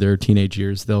that through their teenage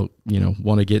years, they'll, you know,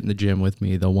 want to get in the gym with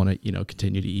me. They'll want to, you know,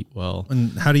 continue to eat well.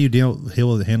 And how do you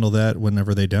handle that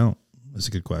whenever they don't? That's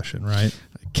a good question, right?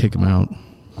 Kick them out.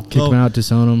 Kick them out,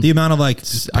 disown them. The amount of like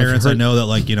parents I know that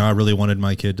like, you know, I really wanted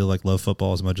my kid to like love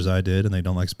football as much as I did, and they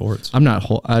don't like sports. I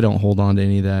don't hold on to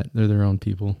any of that. They're their own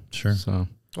people. Sure. So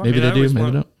maybe they do, maybe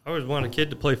they don't. I always wanted a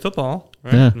kid to play football,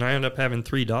 right? Yeah. And I ended up having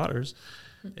 3 daughters.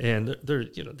 And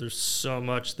there's so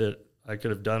much that I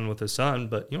could have done with a son,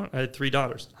 but I had 3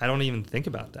 daughters. I don't even think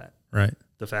about that. Right.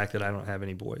 The fact that I don't have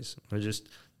any boys.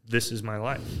 This is my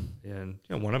life. And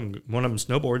one of them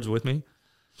snowboards with me.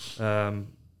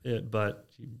 But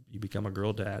you become a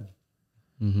girl dad.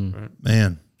 Mm-hmm. Right?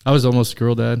 Man. I was almost a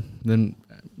girl dad. Then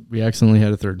we accidentally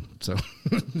had a third. So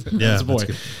that's a boy.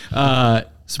 Surprise,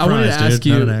 I wanted to ask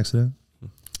you. Not an accident.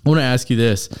 I want to ask you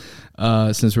this,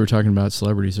 since we were talking about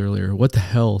celebrities earlier. What the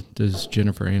hell does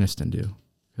Jennifer Aniston do?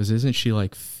 Because isn't she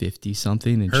like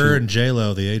 50-something? And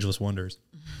J-Lo, the ageless wonders.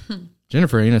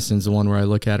 Jennifer Aniston's the one where I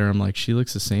look at her, I'm like, she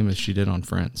looks the same as she did on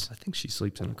Friends. I think she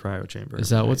sleeps in a cryo chamber. Is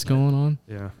that what's going on?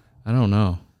 Yeah. I don't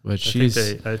know. But she's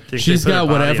got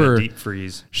whatever deep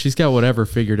freeze. She's got whatever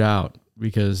figured out,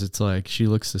 because it's like she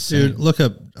looks the same. Dude, look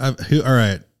up. All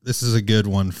right, this is a good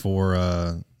one for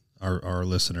our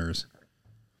listeners.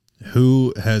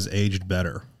 Who has aged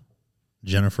better,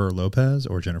 Jennifer Lopez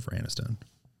or Jennifer Aniston?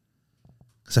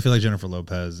 Because I feel like Jennifer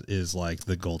Lopez is like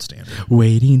the gold standard.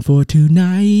 Waiting for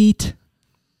tonight.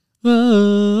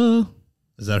 Oh,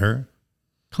 is that her?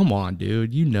 Come on,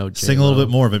 dude. J-Lo. Sing a little bit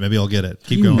more of it. Maybe I'll get it.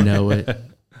 Keep going. You know it.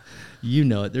 You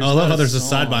know it. I love how there's a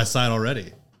side by side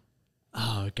already.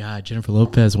 Oh God, Jennifer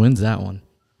Lopez wins that one.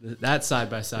 That side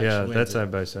by side. Yeah, that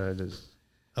side by side is.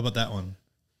 How about that one?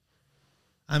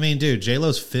 I mean, dude,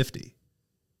 J-Lo's 50.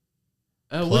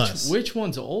 Which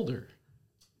one's older?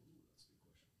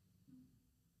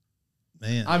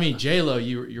 Man, I mean, J-Lo,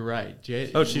 you're right.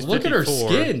 She's look 54. at her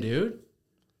skin, dude.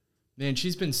 Man,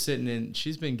 she's been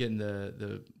getting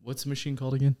the what's the machine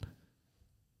called again?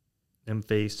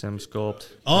 M-Face, M-Sculpt.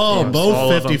 Oh,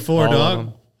 both 54,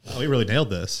 dog. Oh, we really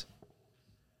nailed this.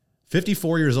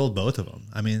 54 years old, both of them.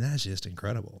 I mean, that's just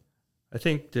incredible. I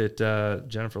think that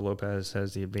Jennifer Lopez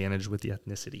has the advantage with the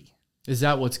ethnicity. Is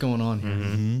that what's going on here?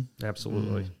 Mm-hmm.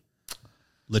 Absolutely.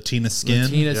 Latina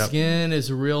skin. Skin is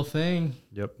a real thing.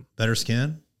 Yep. Better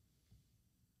skin.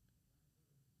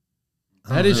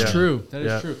 That is true. That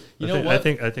is true. You know what?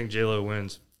 I think J-Lo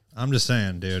wins. I'm just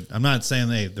saying, dude. I'm not saying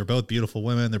they're both beautiful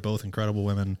women. They're both incredible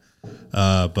women.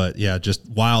 But yeah, just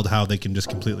wild how they can just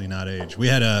completely not age. We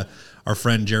had our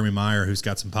friend Jeremy Meyer, who's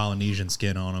got some Polynesian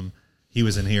skin on him. He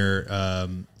was in here, I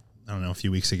don't know, a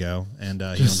few weeks ago, and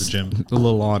he owns a gym. A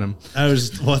little on him.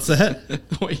 What's that?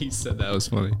 The way he said that was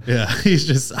funny. Yeah,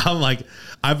 I'm like,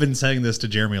 I've been saying this to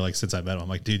Jeremy like since I met him. I'm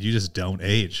like, dude, you just don't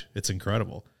age. It's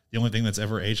incredible. The only thing that's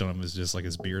ever aged on him is just like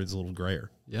his beard's a little grayer.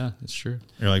 Yeah, that's true.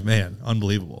 You're like, man,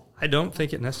 unbelievable. I don't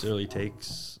think it necessarily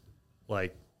takes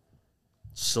like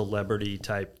celebrity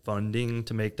type funding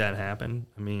to make that happen.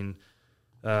 I mean,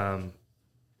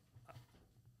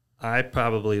 I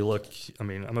probably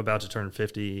I'm about to turn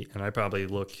 50, and I probably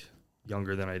look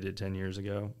younger than I did 10 years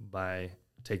ago by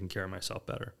taking care of myself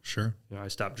better. Sure. I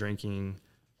stopped drinking,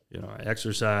 I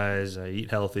exercise, I eat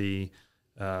healthy,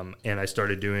 and I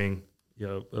started doing,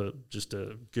 just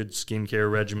a good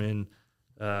skincare regimen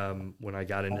when I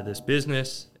got into this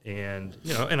business. And,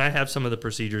 and I have some of the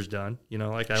procedures done,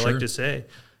 like I like to say,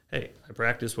 hey, I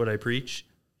practice what I preach.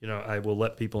 I will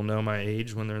let people know my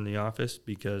age when they're in the office,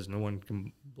 because no one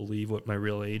can believe what my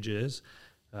real age is.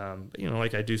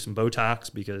 Like I do some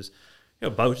Botox, because,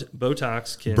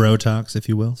 Botox can... Brotox, if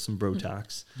you will. Some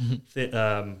Brotox.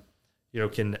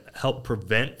 Can help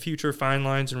prevent future fine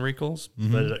lines and wrinkles,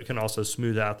 but it can also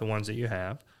smooth out the ones that you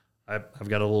have. I've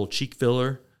got a little cheek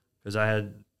filler because I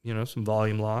had, some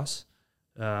volume loss.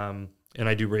 And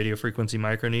I do radiofrequency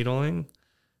microneedling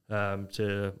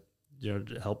to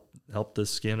help the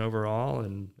skin overall,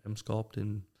 and M-Sculpt.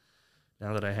 And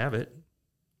now that I have it,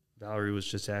 Valerie was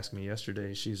just asking me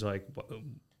yesterday, she's like,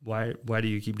 why do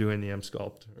you keep doing the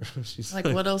M-Sculpt? She's like,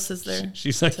 what else is there?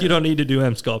 She's like, you don't need to do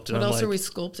M-Sculpt. What else are we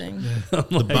sculpting?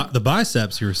 The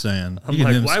biceps, you were saying. I'm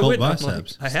like, why would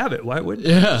biceps? I have it. Why wouldn't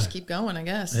you? Yeah. Just keep going, I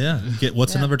guess. Yeah.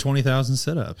 What's another 20,000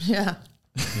 sit-ups? Yeah.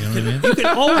 You know what I mean? You can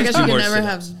always I guess you can never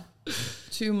sit-ups.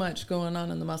 have too much going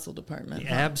on in the muscle department. The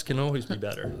abs can always be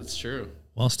better. That's true.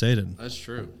 Well stated. That's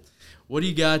true. What do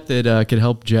you got that could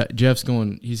help Jeff's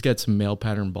going? He's got some male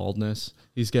pattern baldness.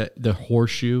 He's got the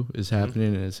horseshoe is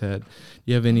happening in his head. Do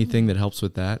you have anything that helps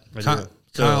with that?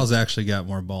 Kyle's actually got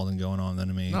more balding going on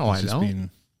than me. No, I know.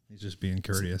 He's just being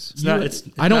courteous.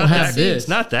 I don't have this. It's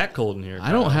not that cold in here, Kyle.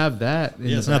 I don't have that.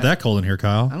 Yeah, it's not that cold in here,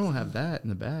 Kyle. I don't have that in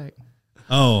the back.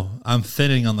 Oh, I'm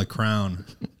thinning on the crown.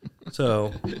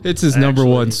 So it's his number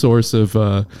one source of,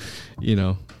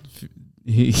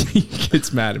 he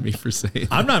gets mad at me for saying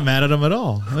I'm not mad at him at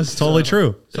all. That's totally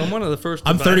true. So I'm one of the first.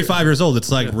 I'm 35 years old.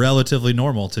 It's like relatively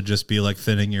normal to just be like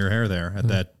thinning your hair there at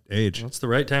that age. Well, it's the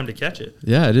right time to catch it.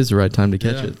 Yeah, it is the right time to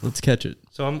catch it. Let's catch it.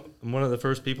 So I'm one of the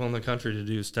first people in the country to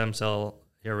do stem cell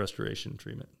hair restoration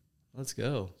treatment. Let's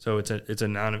go. So it's a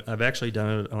non. I've actually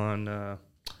done it on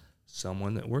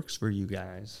someone that works for you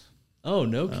guys. Oh,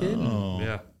 no kidding.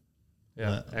 Oh.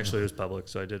 Yeah. Actually, it was public,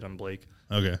 so I did on Blake.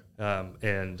 Okay.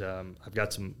 And I've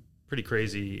got some pretty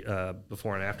crazy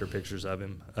before and after pictures of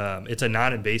him. It's a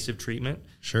non-invasive treatment.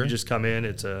 Sure. You just come in.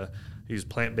 Use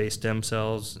plant-based stem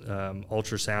cells,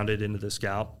 ultrasounded into the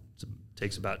scalp. It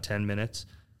takes about 10 minutes.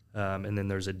 And then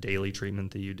there's a daily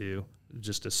treatment that you do,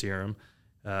 just a serum.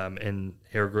 And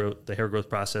the hair growth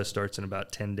process starts in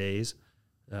about 10 days.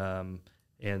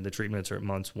 And the treatments are at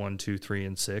months 1, 2, 3,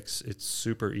 and 6. It's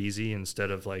super easy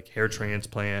instead of like hair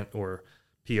transplant or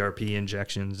PRP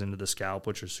injections into the scalp,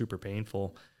 which are super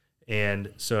painful.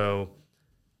 And so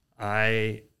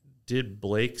I did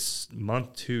Blake's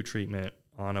month 2 treatment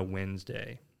on a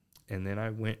Wednesday. And then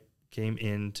I came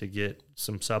in to get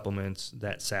some supplements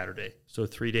that Saturday. So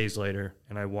 3 days later,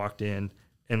 and I walked in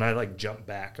and I like jumped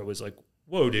back. I was like,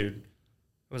 whoa, dude.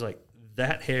 I was like,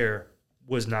 that hair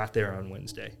was not there on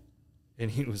Wednesday. And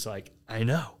he was like, I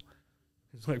know.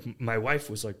 It's like my wife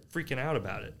was like freaking out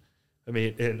about it. I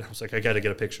mean, and I was like, I got to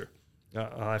get a picture.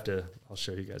 I'll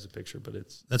show you guys a picture, but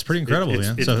that's pretty incredible,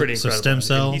 man. It's pretty incredible. So stem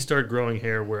cell. And he started growing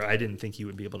hair where I didn't think he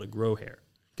would be able to grow hair.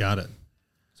 Got it.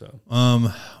 So, what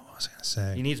was I gonna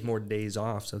say? He needs more days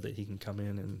off so that he can come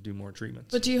in and do more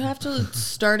treatments. But do you have to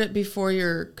start it before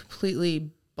you're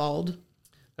completely bald?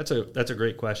 That's a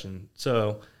great question.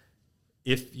 So,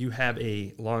 if you have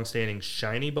a long-standing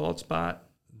shiny bald spot,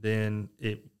 then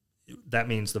that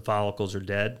means the follicles are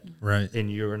dead, right?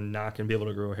 And you're not going to be able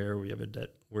to grow hair where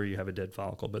you have a dead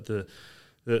follicle. But the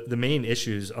main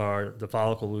issues are the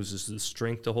follicle loses the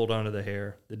strength to hold onto the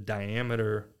hair, the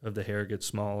diameter of the hair gets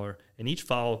smaller, and each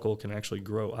follicle can actually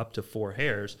grow up to 4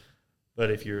 hairs.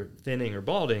 But if you're thinning or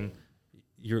balding,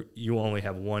 you only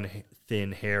have 1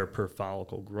 thin hair per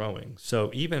follicle growing.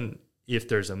 So even if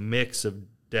there's a mix of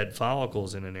dead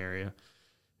follicles in an area,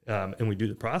 and we do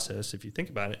the process, if you think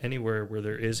about it, anywhere where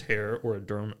there is hair or a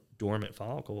dormant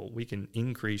follicle, we can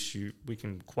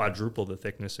quadruple the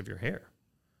thickness of your hair.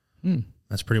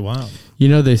 That's pretty wild. You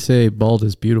know, they say bald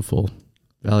is beautiful.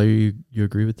 Valerie, you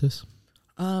agree with this?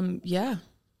 Yeah.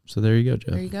 So there you go,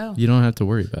 Jeff. There you go. You don't have to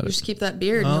worry about it. Just keep that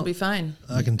beard and you'll be fine.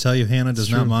 I can tell you, Hannah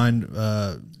does not mind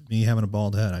me having a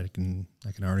bald head. I can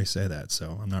already say that,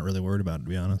 so I'm not really worried about it, to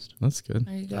be honest. That's good.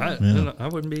 There you go. I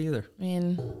wouldn't be either. I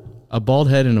mean, a bald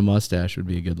head and a mustache would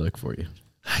be a good look for you.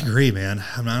 I agree, man.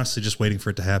 I'm honestly just waiting for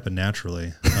it to happen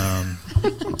naturally.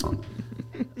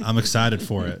 I'm excited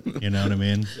for it. You know what I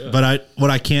mean? Yeah. But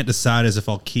what I can't decide is if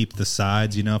I'll keep the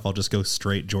sides, if I'll just go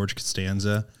straight George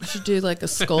Costanza. You should do like a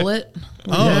skullet.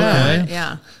 Okay.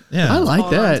 Yeah. I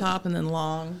like that. On top and then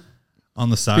long. On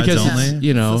the sides because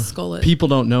only? People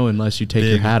don't know unless you take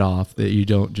your hat off that you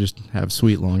don't just have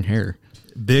sweet long hair.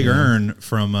 Big Earn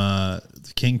from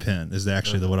Kingpin is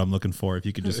actually what I'm looking for. If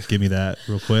you could just give me that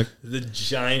real quick. The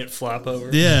giant flop over.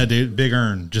 Yeah, dude. Big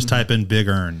Earn. Just type in Big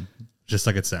Earn. Just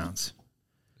like it sounds.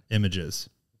 Images.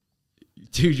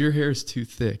 Dude, your hair is too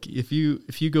thick. If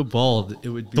you go bald, it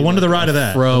would be the one to the right of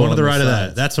that. The one to the right of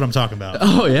that. That's what I'm talking about.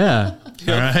 Oh yeah.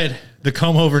 All right. The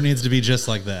comb over needs to be just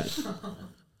like that.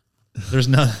 There's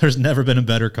never been a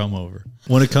better comb over.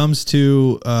 When it comes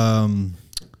to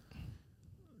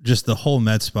just the whole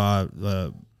med spa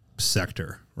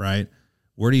sector, right?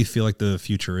 Where do you feel like the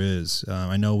future is?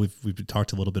 I know we've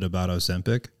talked a little bit about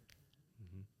Ozempic.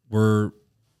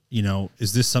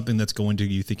 Is this something that's going to,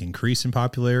 you think, increase in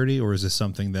popularity, or is this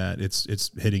something that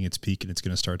it's hitting its peak and it's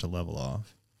going to start to level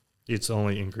off? It's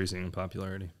only increasing in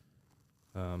popularity.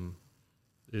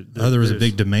 There was a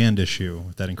big demand issue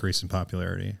with that increase in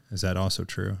popularity. Is that also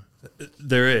true?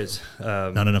 There is.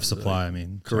 Not enough supply, I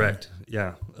mean. Correct.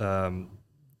 Sorry. Yeah.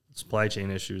 Supply chain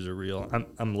issues are real.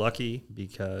 I'm lucky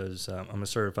because I'm a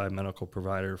certified medical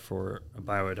provider for a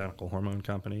bioidentical hormone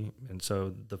company, and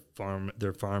so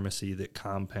their pharmacy that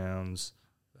compounds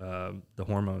the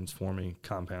hormones for me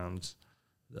compounds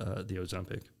the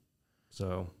Ozempic.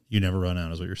 So you never run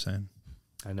out, is what you're saying.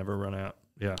 I never run out.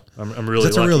 Yeah, I'm really.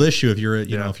 That's lucky. a real issue if you're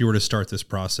if you were to start this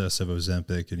process of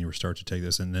Ozempic and you were start to take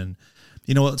this, and then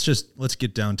let's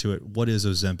get down to it. What is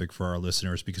Ozempic for our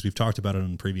listeners? Because we've talked about it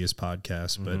on previous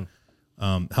podcasts, but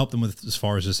help them with as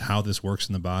far as just how this works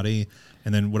in the body.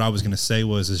 And then what I was going to say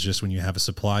is just when you have a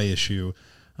supply issue,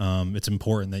 it's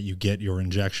important that you get your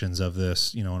injections of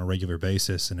this, on a regular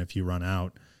basis. And if you run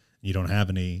out, you don't have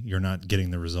any, you're not getting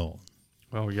the result.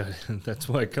 Well, yeah, that's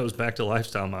why it goes back to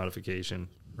lifestyle modification.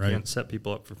 Right. Can't set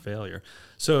people up for failure.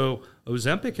 So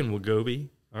Ozempic and Wegovy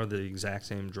are the exact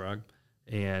same drug.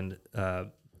 And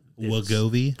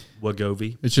Wegovy?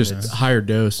 Wegovy. It's just higher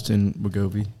dosed in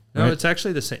Wegovy. No, right? It's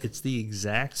actually the same. It's the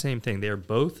exact same thing. They are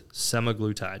both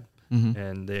semaglutide,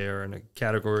 and they are in a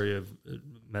category of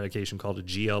medication called a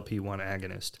GLP-1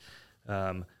 agonist.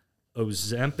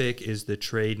 Ozempic is the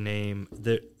trade name.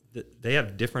 They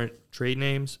have different trade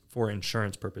names for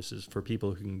insurance purposes for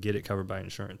people who can get it covered by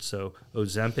insurance. So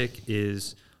Ozempic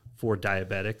is for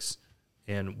diabetics,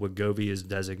 and Wegovy is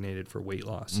designated for weight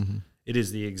loss. Mm-hmm. It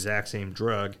is the exact same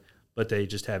drug, but they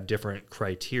just have different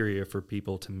criteria for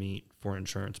people to meet for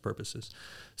insurance purposes.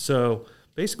 So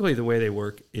basically the way they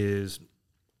work is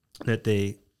that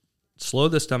they slow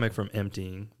the stomach from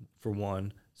emptying, for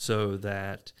one, so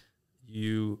that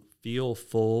you feel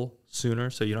full sooner,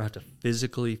 so you don't have to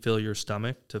physically fill your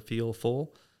stomach to feel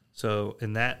full. So,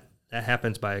 and that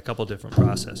happens by a couple different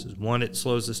processes. One, it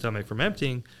slows the stomach from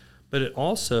emptying, but it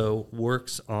also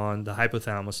works on the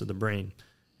hypothalamus of the brain.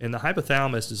 And the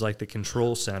hypothalamus is like the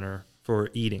control center for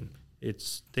eating.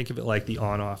 Think of it like the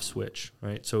on-off switch,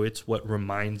 right? So it's what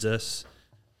reminds us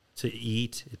to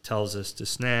eat. It tells us to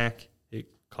snack. It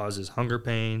causes hunger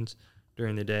pains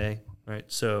during the day, right?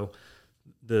 So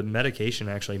the medication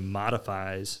actually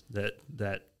modifies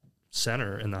that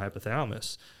center in the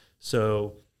hypothalamus.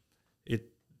 So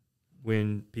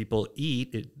when people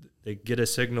eat, they get a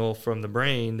signal from the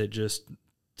brain that just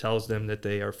tells them that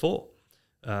they are full,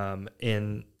 and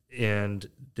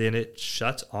then it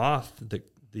shuts off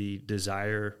the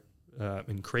desire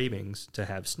and cravings to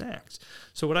have snacks.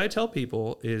 So what I tell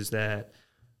people is that,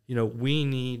 we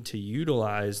need to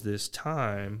utilize this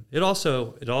time. It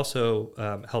also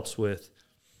helps with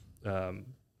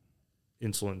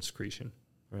insulin secretion,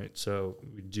 right? So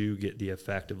we do get the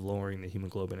effect of lowering the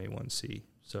hemoglobin A1C.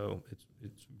 So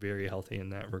it's very healthy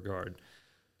in that regard.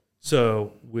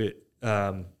 So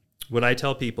what I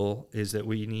tell people is that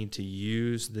we need to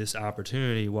use this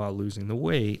opportunity while losing the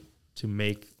weight to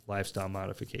make lifestyle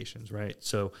modifications, right?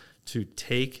 So to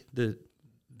take the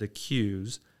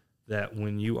cues that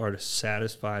when you are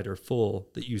satisfied or full,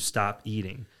 that you stop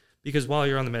eating. Because while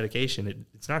you're on the medication,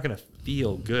 it's not going to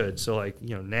feel good. So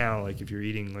now, if you're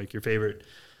eating like your favorite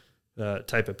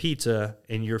type of pizza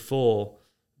and you're full,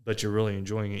 but you're really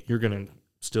enjoying it, you're going to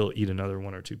still eat another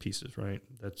one or two pieces, right?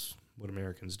 That's what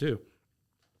Americans do.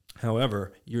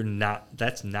 However,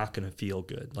 that's not going to feel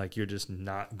good. Like, you're just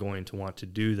not going to want to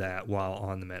do that while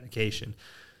on the medication.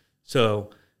 So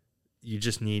you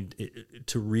just need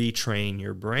to retrain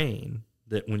your brain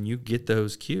that when you get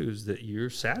those cues that you're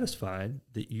satisfied,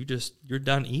 that you're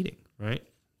done eating, right?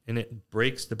 And it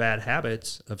breaks the bad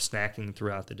habits of snacking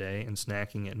throughout the day and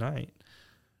snacking at night.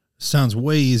 Sounds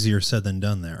way easier said than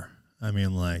done there. I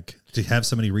mean, to have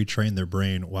somebody retrain their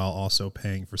brain while also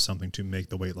paying for something to make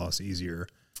the weight loss easier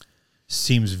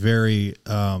seems very,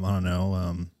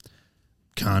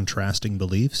 contrasting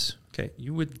beliefs. Okay,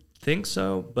 you would think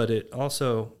so, but it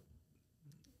also,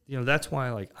 that's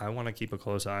why, I want to keep a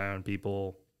close eye on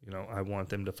people. I want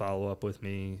them to follow up with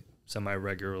me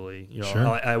semi-regularly. Sure.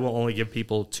 I will only give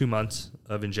people 2 months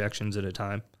of injections at a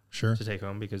time. Sure. To take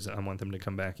home, because I want them to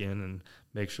come back in and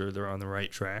make sure they're on the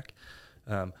right track.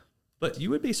 But you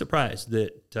would be surprised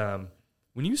that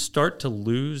when you start to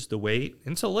lose the weight,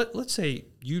 and so let's say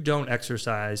you don't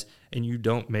exercise and you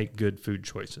don't make good food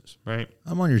choices, right?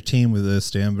 I'm on your team with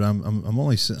this, Dan, but I'm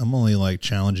only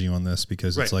challenging you on this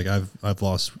because it's right. I've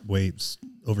lost weight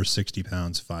over 60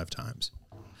 pounds 5 times.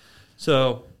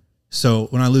 So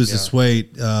when I lose this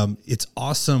weight, it's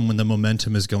awesome when the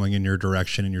momentum is going in your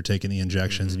direction and you're taking the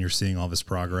injections and you're seeing all this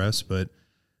progress. But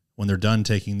when they're done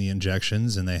taking the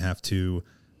injections and they have to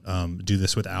do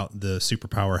this without the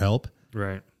superpower help,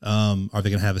 right? Are they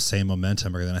going to have the same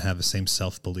momentum? Are they going to have the same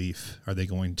self-belief? Are they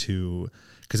going to,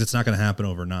 because it's not going to happen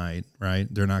overnight, right?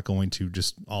 They're not going to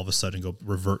just all of a sudden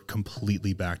revert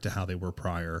completely back to how they were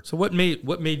prior. So what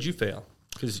made you fail?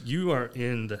 Because you are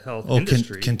in the health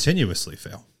industry. Continuously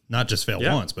fail. Not just fail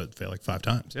once, but fail 5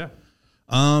 times. Yeah.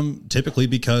 Typically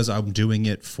because I'm doing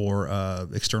it for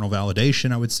external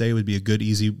validation, I would say would be a good,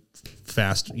 easy,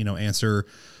 fast, answer.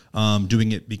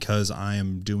 Doing it because I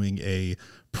am doing a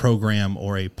program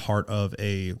or a part of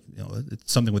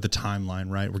it's something with a timeline,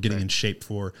 right? We're getting in shape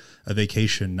for a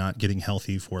vacation, not getting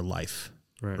healthy for life,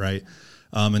 right?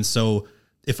 And so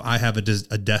if I have a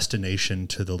destination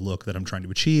to the look that I'm trying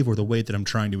to achieve or the weight that I'm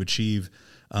trying to achieve,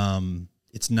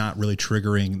 it's not really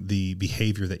triggering the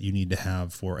behavior that you need to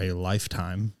have for a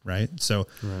lifetime, right? So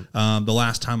the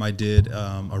last time I did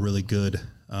a really good,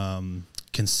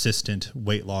 consistent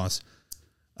weight loss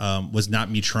was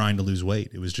not me trying to lose weight.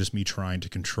 It was just me trying to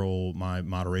control my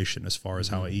moderation as far as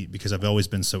how I eat, because I've always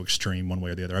been so extreme one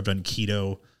way or the other. I've done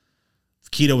keto.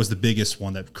 Keto was the biggest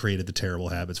one that created the terrible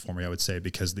habits for me, I would say,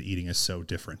 because the eating is so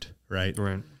different, right?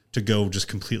 to go just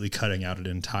completely cutting out an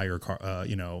entire,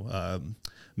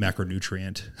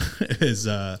 macronutrient is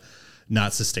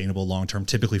not sustainable long term,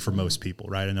 typically for most people,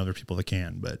 right? I know there are people that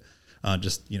can, but I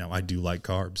do like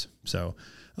carbs. So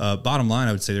bottom line,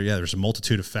 I would say there's a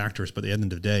multitude of factors, but at the end of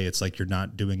the day, it's like you're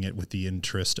not doing it with the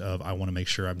interest of, I want to make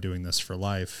sure I'm doing this for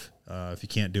life. If you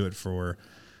can't do it for,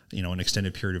 an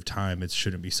extended period of time, it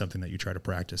shouldn't be something that you try to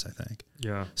practice, I think.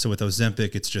 Yeah. So with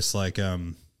Ozempic, it's just like,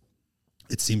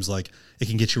 it seems like it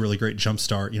can get you a really great jump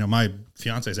start. My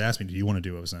fiance's asked me, do you want to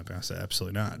do Ozempic? I said,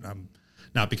 absolutely not. I'm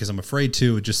not because I'm afraid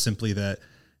to, it's just simply that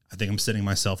I think I'm sending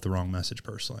myself the wrong message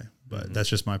personally, but that's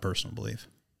just my personal belief.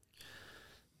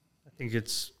 I think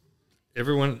it's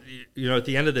everyone, at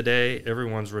the end of the day,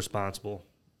 everyone's responsible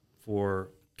for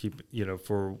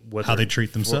for what how they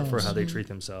treat themselves, for how they treat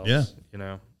themselves. Yeah.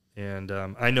 And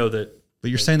I know that. But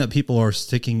you're saying that people are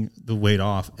taking the weight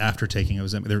off after taking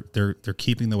Ozempic. They're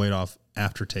keeping the weight off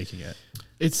after taking it.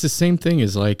 It's the same thing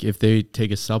as like if they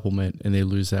take a supplement and they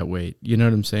lose that weight. You know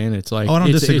what I'm saying? It's like I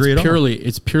don't disagree at all.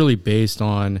 It's purely based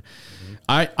on.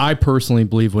 I personally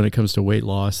believe when it comes to weight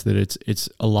loss that it's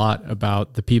a lot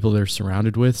about the people they're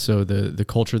surrounded with. So the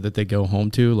culture that they go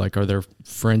home to, like are their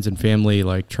friends and family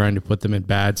like trying to put them in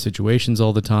bad situations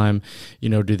all the time?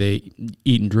 Do they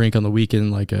eat and drink on the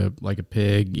weekend like a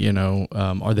pig?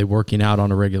 Are they working out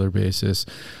on a regular basis?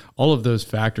 All of those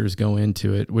factors go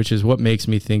into it, which is what makes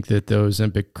me think that the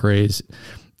Ozempic craze,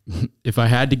 if I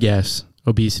had to guess,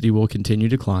 obesity will continue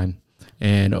to climb.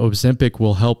 And Ozempic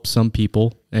will help some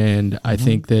people, and I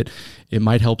think that it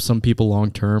might help some people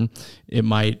long term. It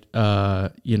might,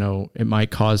 it might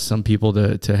cause some people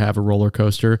to have a roller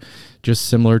coaster, just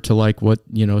similar to like what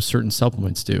certain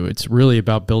supplements do. It's really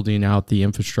about building out the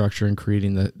infrastructure and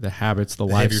creating the habits, the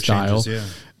lifestyle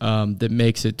changes, that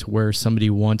makes it to where somebody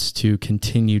wants to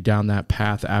continue down that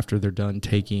path after they're done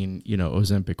taking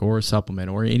Ozempic or a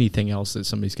supplement or anything else that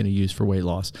somebody's going to use for weight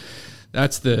loss.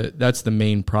 That's the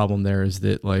main problem there, is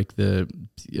that like the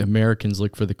Americans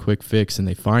look for the quick fix and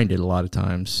they find it a lot of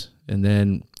times. And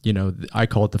then, I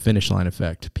call it the finish line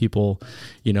effect. People,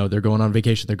 they're going on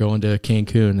vacation, they're going to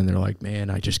Cancun and they're like, man,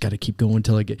 I just got to keep going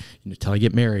till I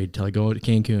get married, till I go to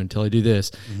Cancun, till I do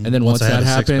this. Mm-hmm. And then once that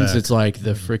happens, it's like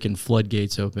the freaking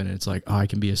floodgates open and it's like, oh, I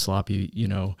can be a sloppy,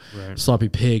 sloppy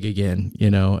pig again,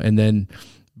 and then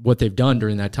what they've done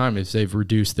during that time is they've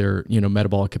reduced their,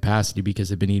 metabolic capacity because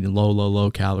they've been eating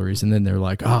low calories. And then they're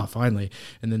like, finally.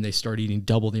 And then they start eating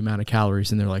double the amount of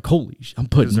calories. And they're like, holy, I'm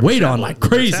putting weight on like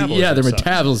crazy. Yeah, their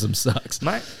metabolism sucks.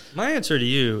 My answer to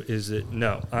you is that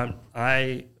no,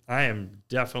 I am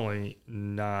definitely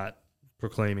not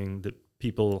proclaiming that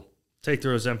people take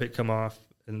their Ozempic, come off,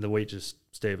 and the weight just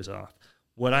stays off.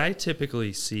 What I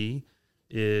typically see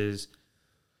is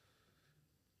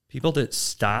people that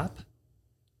stop,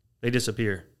 they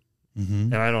disappear,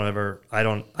 and I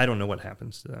don't know what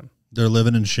happens to them. They're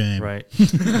living in shame, right?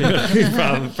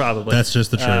 Probably. That's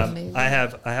just the truth. I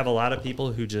have a lot of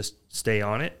people who just stay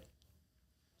on it,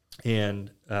 and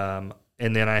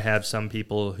then I have some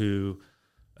people who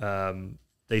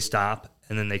they stop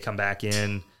and then they come back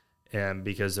in, and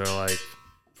because they're like,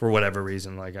 for whatever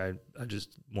reason, like I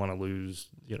just want to lose,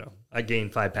 I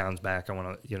gained 5 pounds back. I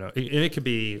want to, and it could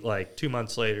be like 2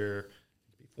 months later.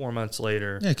 4 months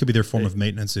later. Yeah, it could be their form of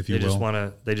maintenance, if you will.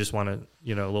 They just want to,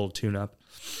 a little tune up.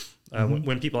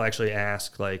 When people actually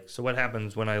ask, like, so what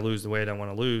happens when I lose the weight I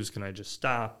want to lose? Can I just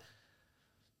stop?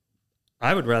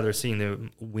 I would rather see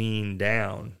them wean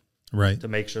down, right, to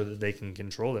make sure that they can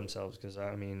control themselves. Because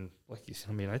I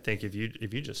think if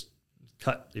you just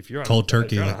cut, if you're on cold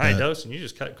turkey, on a high dose and you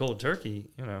just cut cold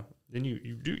turkey, then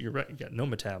you're right. You got no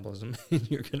metabolism, and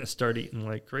you're going to start eating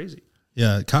like crazy.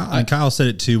 Yeah, Kyle said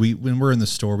it too. When we're in the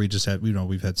store, we just had,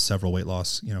 we've had several weight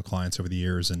loss, clients over the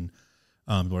years, and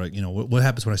we're like, what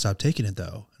happens when I stop taking it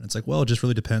though? And it's like, well, it just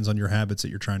really depends on your habits that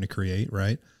you're trying to create,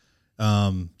 right?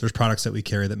 There's products that we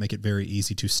carry that make it very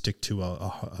easy to stick to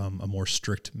a more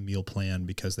strict meal plan,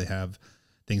 because they have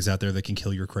things out there that can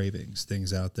kill your cravings,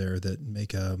 things out there that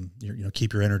make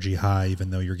keep your energy high even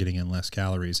though you're getting in less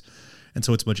calories, and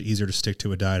so it's much easier to stick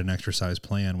to a diet and exercise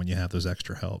plan when you have those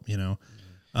extra help,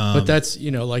 But that's,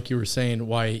 like you were saying,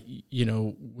 why,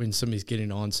 when somebody's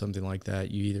getting on something like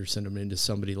that, you either send them into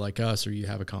somebody like us or you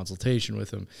have a consultation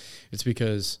with them. It's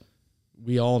because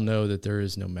we all know that there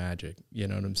is no magic. You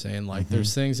know what I'm saying? Like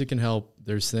there's things that can help.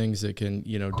 There's things that can,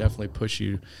 definitely push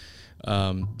you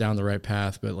down the right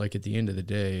path. But like at the end of the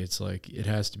day, it's like it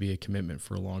has to be a commitment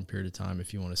for a long period of time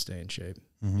if you want to stay in shape.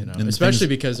 And especially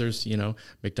because there's,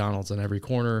 McDonald's on every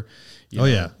corner.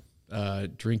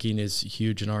 Drinking is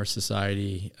huge in our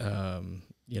society.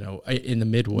 in the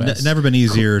Midwest. Never been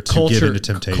easier to give into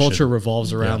temptation. Culture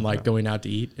revolves around going out to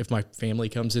eat. If my family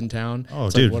comes in town,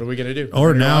 it's dude, what are we going to do?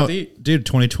 Or now, dude,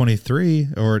 2023,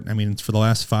 it's for the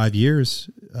last 5 years,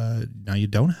 now you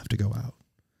don't have to go out.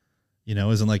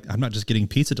 Isn't like, I'm not just getting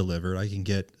pizza delivered. I can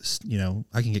get,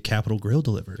 Capital Grill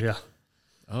delivered. Yeah.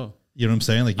 Oh. You know what I'm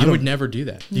saying? Like, I would never do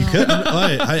that. You could.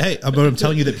 But I'm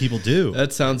telling you that people do.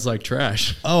 That sounds like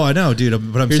trash. Oh, I know, dude.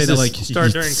 But I'm saying that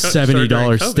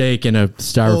 $70 steak in a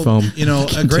styrofoam.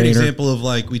 A great example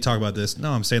of we talk about this.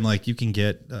 No, I'm saying you can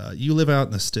get. You live out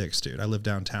in the sticks, dude. I live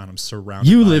downtown. I'm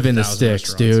surrounded. You live in the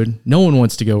sticks, dude. No one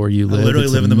wants to go where you live. I literally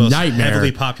live in the most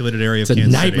heavily populated area of Kansas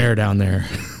City. It's a nightmare down there.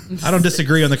 I don't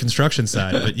disagree on the construction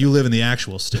side, but you live in the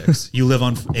actual sticks. You live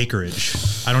on acreage.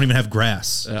 I don't even have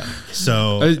grass.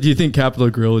 So, do you think Capital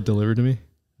Grill would deliver to me?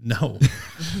 No,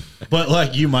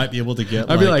 but you might be able to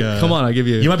get. I'd be like, come on, I'll give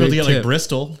you. You might be able to get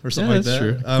Bristol or something like that.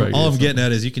 True. All I'm getting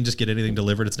at is you can just get anything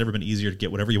delivered. It's never been easier to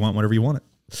get whatever you want, whenever you want it.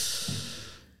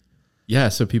 Yeah,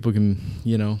 so people can,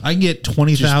 I can get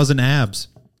 20,000 abs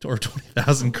or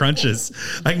 20,000 crunches.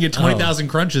 I can get 20,000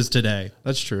 crunches today.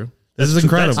 That's true. This is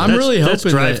incredible. I'm really hoping that's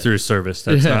drive-through service.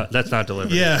 That's not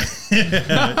delivery. Yeah,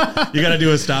 you got to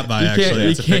do a stop by.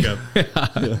 Actually, that's a pickup.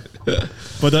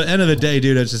 But at the end of the day,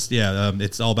 dude, it's just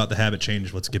it's all about the habit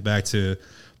change. Let's get back to,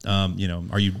 are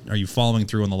you following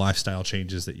through on the lifestyle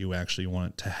changes that you actually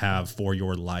want to have for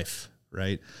your life?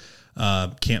 Right?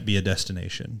 Can't be a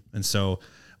destination, and so.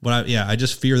 But I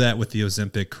just fear that with the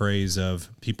Ozempic craze of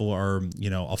people are,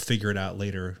 I'll figure it out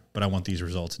later, but I want these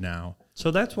results now. So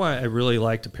that's why I really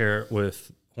like to pair it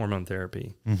with hormone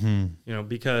therapy. Mm-hmm.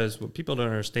 Because what people don't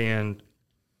understand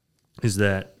is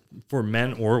that for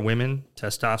men or women,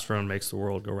 testosterone makes the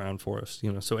world go round for us.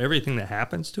 So everything that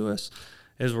happens to us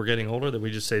as we're getting older, that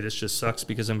we just say this just sucks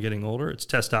because I'm getting older, it's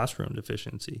testosterone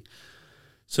deficiency.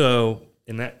 So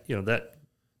in that,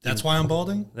 that's why I'm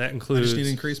balding. That includes. I just need to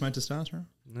increase my testosterone.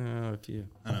 No, if you.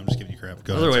 I know, I'm just giving you crap.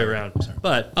 Go other ahead, way around. Sorry.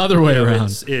 But other way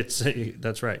around. It's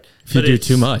that's right. If you do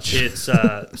too much, it's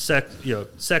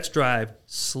sex drive,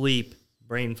 sleep,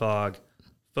 brain fog,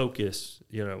 focus.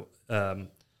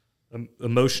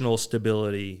 Emotional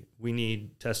stability. We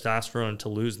need testosterone to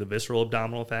lose the visceral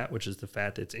abdominal fat, which is the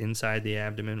fat that's inside the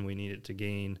abdomen. We need it to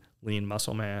gain lean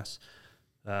muscle mass.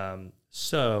 And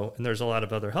there's a lot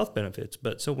of other health benefits.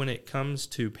 But so when it comes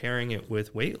to pairing it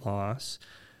with weight loss,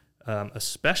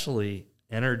 especially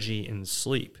energy and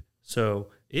sleep. So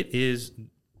it is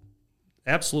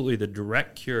absolutely the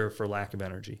direct cure for lack of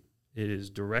energy. It is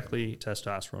directly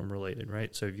testosterone related,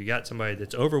 right? So if you got somebody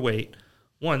that's overweight,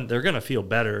 one, they're going to feel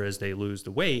better as they lose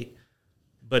the weight.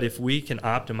 But if we can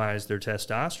optimize their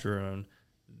testosterone,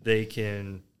 they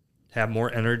can have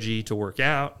more energy to work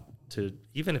out, to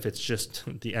even if it's just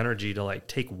the energy to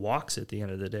take walks at the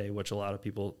end of the day, which a lot of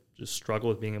people just struggle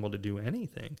with being able to do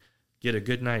anything. Get a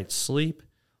good night's sleep,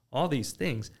 all these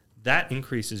things, that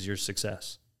increases your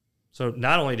success. So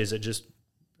not only does it just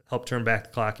help turn back the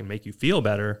clock and make you feel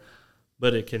better,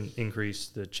 but it can increase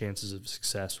the chances of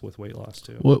success with weight loss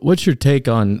too. What's your take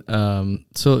on,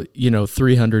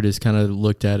 300 is kind of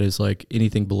looked at as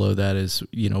anything below that is,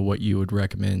 what you would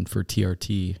recommend for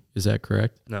TRT. Is that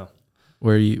correct? No.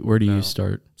 Where do you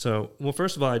start? So,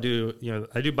 first of all, I do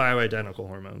bioidentical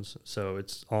hormones. So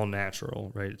it's all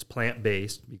natural, right? It's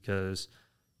plant-based because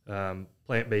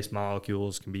plant-based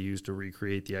molecules can be used to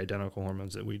recreate the identical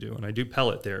hormones that we do. And I do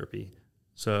pellet therapy.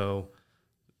 So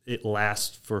it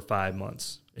lasts for 5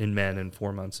 months in men and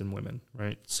 4 months in women,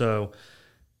 right? So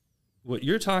what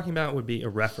you're talking about would be a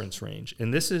reference range.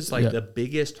 And this is the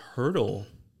biggest hurdle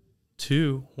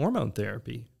to hormone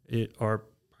therapy. Our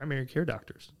primary care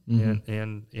doctors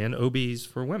and OBs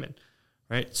for women,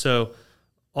 right? So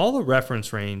all the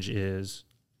reference range is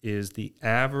the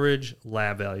average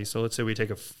lab value. So let's say we take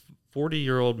a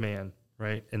 40-year-old man,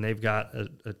 right, and they've got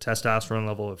a testosterone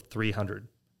level of 300,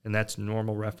 and that's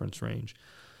normal reference range.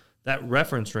 That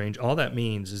reference range, all that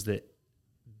means is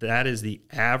that is the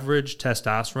average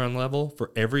testosterone level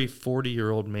for every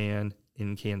 40-year-old man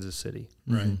in Kansas City.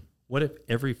 Right. What if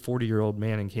every 40-year-old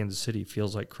man in Kansas City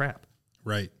feels like crap?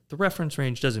 Right. The reference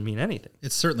range doesn't mean anything.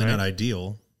 It's certainly not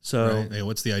ideal. So, right? Hey,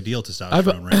 what's the ideal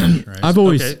testosterone range? Right? I've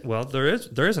always there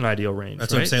is an ideal range.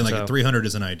 That's what I'm saying. 300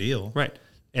 is an ideal, right?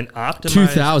 And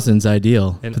optimize 2000's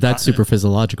ideal, but that's super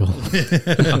physiological.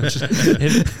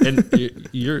 and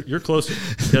you're closer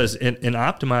because in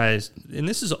optimized, and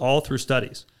this is all through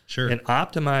studies. Sure. An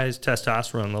optimized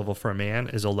testosterone level for a man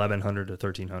is 1100 to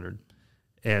 1300,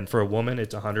 and for a woman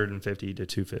it's 150 to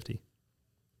 250.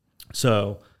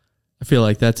 So I feel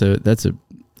like that's a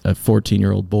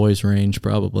 14-year-old boy's range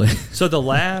probably. So the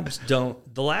labs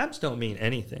don't mean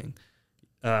anything.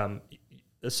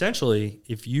 essentially,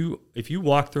 if you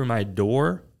walk through my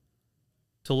door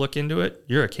to look into it,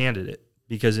 you're a candidate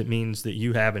because it means that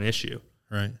you have an issue.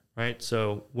 Right.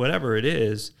 So whatever it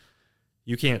is,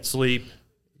 you can't sleep,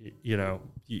 you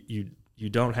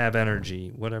don't have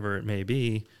energy, whatever it may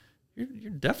be,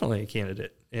 you're definitely a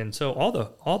candidate. And so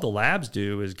all the labs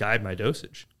do is guide my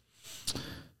dosage.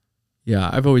 Yeah,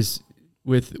 I've always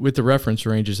with the reference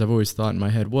ranges, I've always thought in my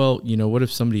head, well, what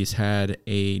if somebody's had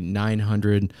a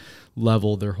 900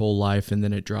 level their whole life and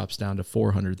then it drops down to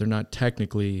 400? They're not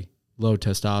technically low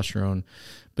testosterone,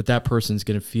 but that person's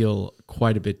going to feel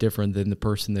quite a bit different than the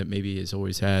person that maybe has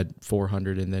always had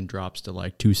 400 and then drops to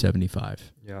like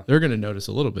 275. Yeah. They're going to notice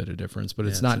a little bit of difference, but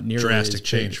it's not nearly drastic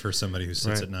change for somebody who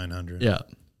sits at 900. Yeah.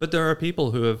 But there are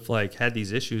people who have like had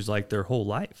these issues like their whole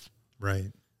life.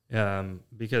 Right.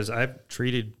 Because I've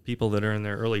treated people that are in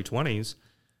their early 20s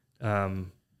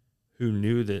who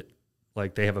knew that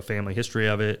like they have a family history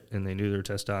of it and they knew their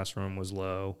testosterone was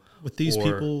low. With these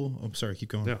people, I'm sorry, keep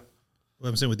going. Yeah. What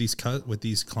I'm saying with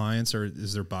these clients, or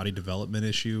is there body development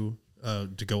issue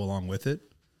to go along with it?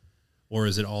 Or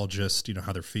is it all just,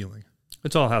 how they're feeling?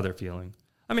 It's all how they're feeling.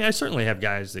 I mean, I certainly have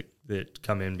guys that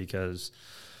come in because,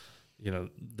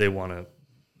 they want to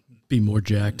be more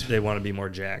jacked. They want to be more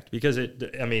jacked because it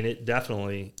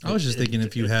definitely. I was just thinking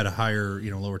if you had a higher,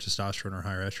 lower testosterone or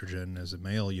higher estrogen as a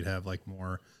male, you'd have like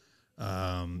more,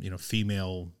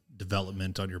 female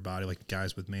development on your body, like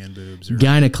guys with man boobs or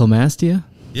gynecomastia.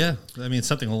 Yeah, I mean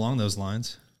something along those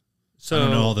lines. So I don't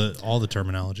know all the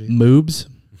terminology. Moobs.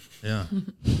 Yeah.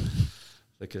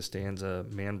 The Costanza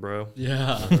man bro.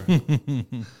 Yeah.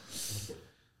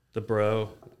 The bro.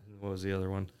 What was the other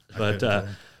one?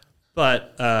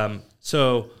 But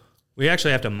so we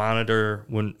actually have to monitor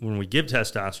when we give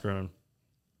testosterone.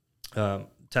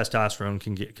 Testosterone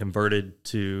can get converted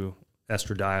to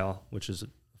estradiol, which is a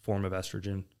form of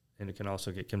estrogen, and it can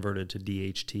also get converted to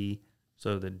DHT.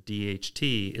 So the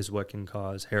DHT is what can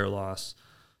cause hair loss,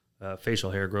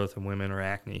 facial hair growth in women, or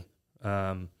acne.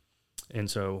 And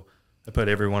so I put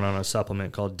everyone on a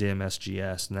supplement called DIM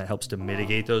SGS, and that helps to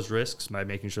mitigate those risks by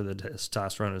making sure that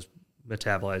testosterone is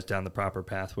metabolized down the proper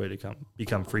pathway to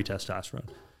become free testosterone.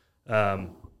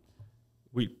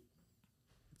 We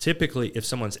typically, if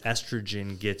someone's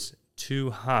estrogen gets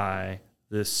too high,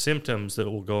 the symptoms that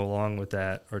will go along with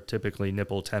that are typically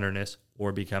nipple tenderness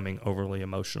or becoming overly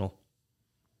emotional,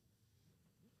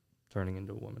 turning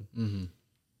into a woman. Mm-hmm.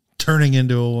 Turning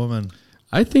into a woman.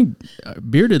 I think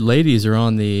bearded ladies are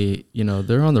on the,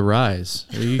 they're on the rise.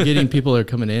 Are you getting people that are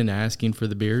coming in asking for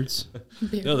the beards?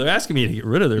 No, they're asking me to get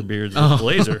rid of their beards with a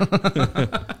blazer.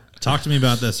 Talk to me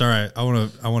about this. All right, I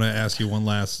want to ask you one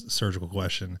last surgical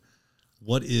question.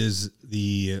 What is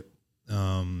the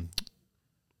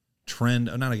trend?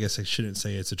 Not, I guess I shouldn't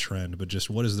say it's a trend, but just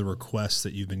what is the request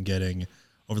that you've been getting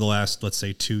over the last, let's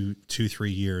say, 3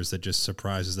 years that just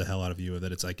surprises the hell out of you,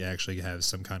 that it's like actually has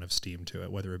some kind of steam to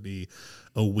it, whether it be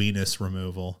a weenus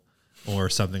removal or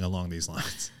something along these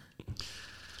lines?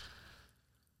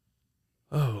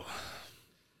 Oh,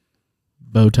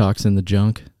 Botox in the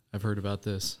junk. I've heard about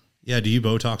this. Yeah, do you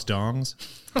Botox dongs?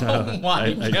 Oh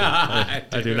my God!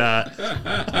 I do not.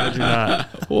 I do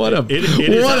not. What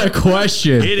a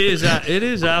question! It is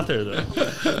out there though.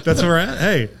 That's where we're at.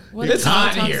 Hey, it's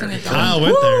hot here. Kyle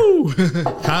went there.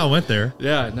 Kyle went there.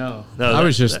 Yeah, no I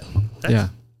was just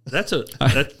That's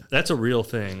a real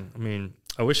thing. I mean,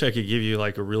 I wish I could give you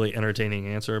like a really entertaining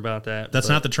answer about that. That's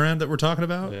not the trend that we're talking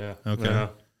about? Yeah. Okay. No.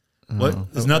 What?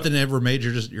 Has nothing ever made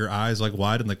your eyes like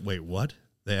wide and like, wait, what?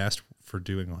 They asked for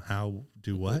doing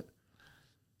what?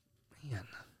 Man.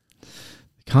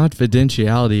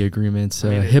 Confidentiality agreements,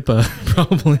 HIPAA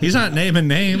probably. He's not naming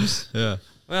names. Yeah.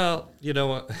 Well, you know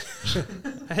what?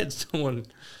 I had someone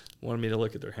wanted me to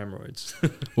look at their hemorrhoids.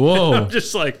 Whoa. I'm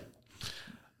just like,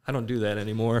 I don't do that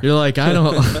anymore. You're like, I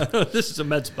don't. This is a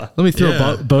med spa. Let me throw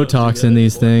Botox in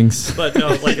these things. But no,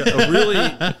 like a really,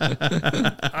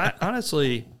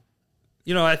 honestly,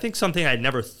 I think something I'd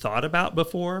never thought about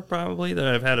before, probably that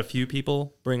I've had a few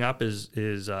people bring up is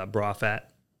bra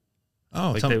fat.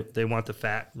 Oh, like they want the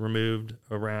fat removed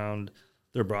around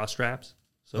their bra straps.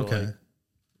 So okay.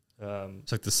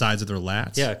 It's like the sides of their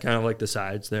lats. Yeah, kind of like the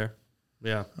sides there.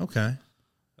 Yeah. Okay.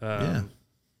 Yeah.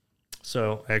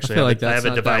 So actually, I have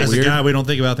a device. As a guy, we don't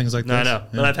think about things like this. No, I know.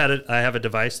 Yeah. But I have a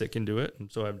device that can do it,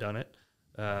 and so I've done it.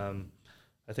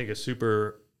 I think a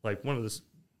super, like one of the,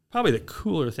 probably the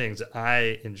cooler things that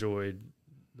I enjoyed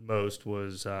the most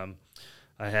was I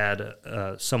had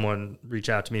someone reach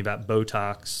out to me about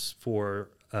Botox for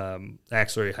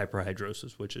axillary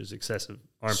hyperhidrosis, which is excessive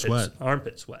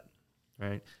armpit sweat,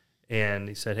 right? And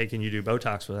he said, "Hey, can you do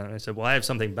Botox for that?" And I said, "Well, I have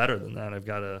something better than that. I've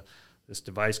got this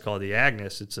device called the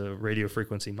Agnes. It's a radio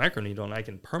frequency microneedle, and I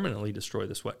can permanently destroy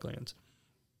the sweat glands.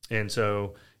 And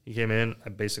so he came in. I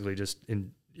basically just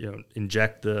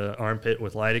inject the armpit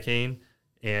with lidocaine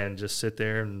and just sit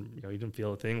there, and you didn't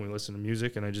feel a thing. We listen to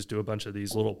music, and I just do a bunch of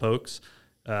these little pokes,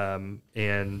 and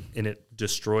it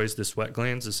destroys the sweat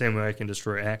glands the same way I can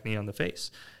destroy acne on the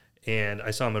face. And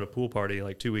I saw him at a pool party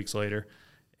like 2 weeks later,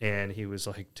 and he was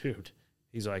like, dude,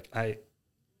 he's like,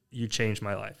 you changed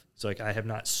my life. It's like, I have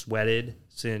not sweated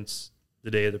since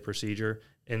the day of the procedure.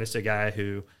 And it's a guy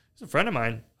who is a friend of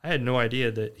mine. I had no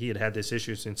idea that he had this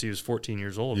issue since he was 14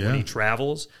 years old. Yeah. When he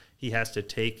travels, he has to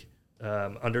take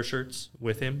undershirts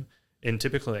with him, and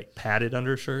typically like padded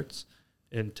undershirts,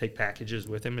 and take packages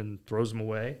with him and throws them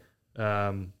away.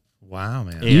 Wow,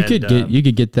 man! You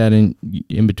could get that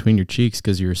in between your cheeks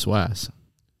because you're a swass.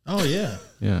 Oh yeah,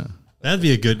 yeah. That'd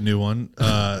be a good new one.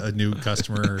 A new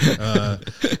customer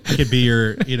could be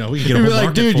your. We could get a whole like,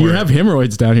 market dude, for you it. have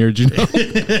hemorrhoids down here. Did you know?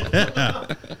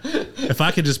 If I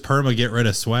could just get rid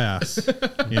of swass,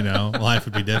 life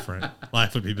would be different.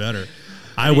 Life would be better.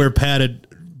 I wear padded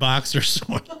boxers.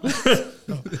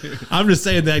 I'm just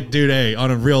saying that, dude. Hey, on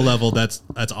a real level, that's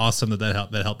awesome that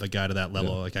helped the guy to that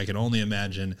level. Yeah. Like, I can only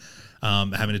imagine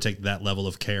having to take that level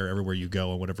of care everywhere you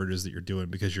go and whatever it is that you're doing,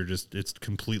 because it's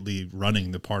completely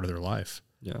running the part of their life.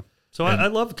 Yeah. So I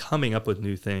love coming up with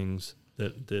new things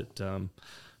that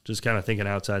just kind of thinking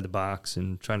outside the box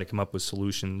and trying to come up with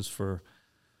solutions for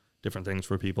different things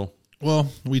for people.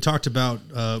 Well, we talked about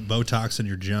Botox in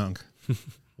your junk.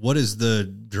 What is the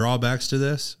drawbacks to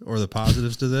this or the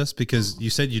positives to this? Because you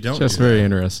said you don't. Just very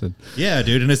interested. Yeah,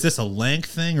 dude. And is this a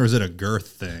length thing or is it a girth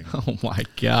thing? Oh my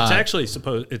God! It's actually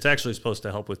supposed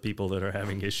to help with people that are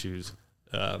having issues.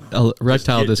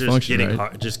 Erectile dysfunction,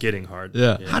 right? Just getting hard.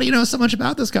 Yeah. How do you know so much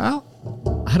about this, Kyle?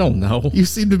 I don't know. You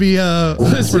seem to be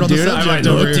listen, dude, I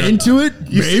looked into it.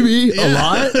 Maybe a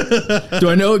lot. Do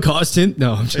I know it cost him?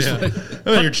 No, I'm just.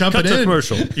 You're jumping in.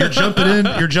 Commercial. You're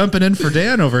jumping in for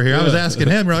Dan over here. I was asking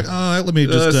him. We're like, let me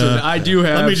just. I do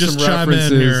have. Let me just some chime in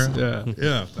references.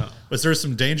 here. Yeah. Was there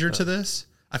some danger to this?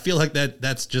 I feel like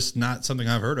that's just not something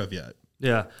I've heard of yet.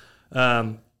 Yeah.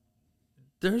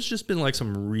 There's just been like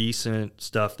some recent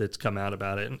stuff that's come out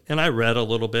about it. And I read a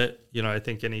little bit. I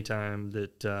think anytime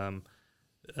that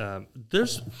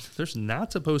there's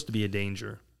not supposed to be a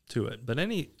danger to it. But I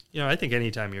think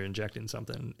anytime you're injecting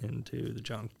something into the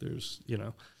junk, there's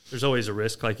always a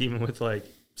risk, like even with like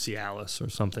Cialis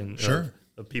or something. Sure.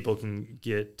 People can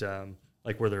get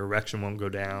like where their erection won't go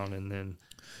down, and then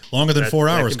longer than 4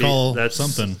 hours, that's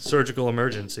something. Surgical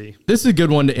emergency. This is a good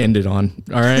one to end it on.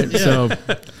 All right. Yeah. So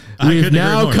we've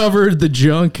now covered the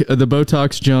junk, the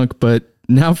Botox junk, but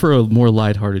now for a more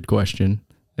lighthearted question,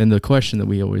 and the question that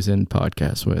we always end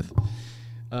podcasts with.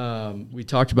 We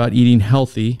talked about eating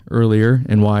healthy earlier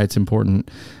and why it's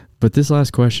important. But this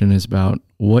last question is about,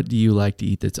 what do you like to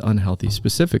eat that's unhealthy,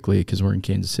 specifically because we're in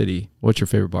Kansas City? What's your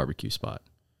favorite barbecue spot?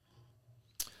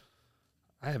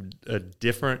 I have a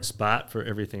different spot for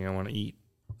everything I want to eat.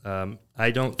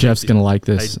 Jeff's going to like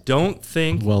this. I don't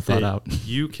think well thought out.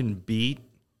 You can beat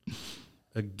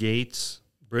a Gates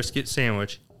brisket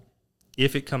sandwich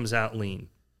if it comes out lean.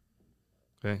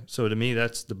 Okay, so to me,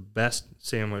 that's the best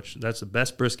sandwich. That's the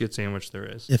best brisket sandwich there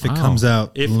is. If it comes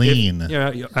out lean,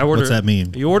 what's that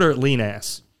mean? You order it lean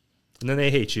ass, and then they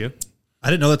hate you.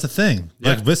 I didn't know that's a thing.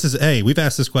 Yeah. Like we've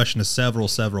asked this question to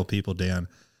several people, Dan.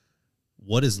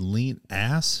 What is lean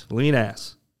ass? Lean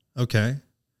ass. Okay.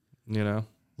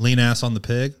 Lean ass on the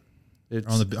pig?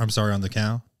 On the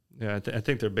cow? Yeah, I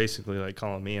think they're basically like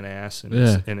calling me an ass, and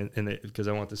because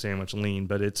I want the sandwich lean,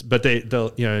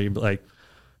 they'll you're like,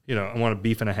 I want a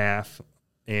beef and a half,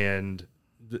 and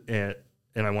I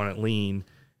want it lean,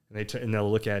 and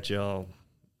they'll look at you all,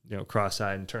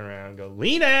 cross-eyed and turn around and go,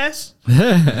 lean ass,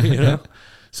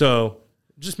 So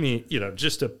just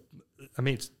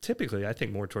it's typically, I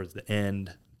think, more towards the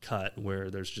end cut where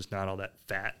there's just not all that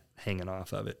fat hanging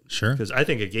off of it. Sure. Because I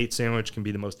think a Gates sandwich can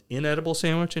be the most inedible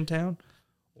sandwich in town,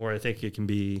 or I think it can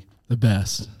be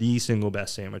the single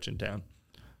best sandwich in town.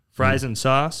 Fries and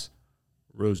sauce,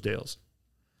 Rosedale's.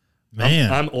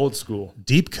 Man. I'm old school.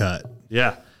 Deep cut.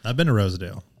 Yeah. I've been to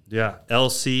Rosedale. Yeah.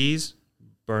 LC's,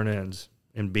 burn ends,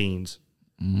 and beans.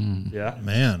 Yeah.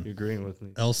 Man. You're agreeing with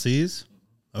me. LC's?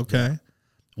 Okay. Yeah.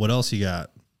 What else you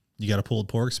got? You got a pulled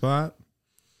pork spot?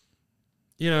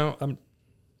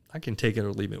 I can take it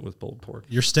or leave it with pulled pork.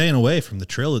 You're staying away from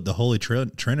the Holy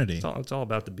Trinity. It's all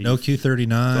about the beef. No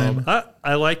Q39.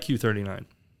 I like Q39.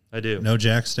 I do. No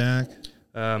Jack Stack.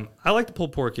 I like the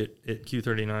pulled pork at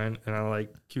Q39, and I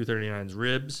like Q39's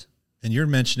ribs. And you're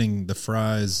mentioning the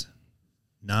fries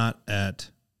not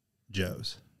at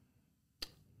Joe's.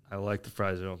 I like the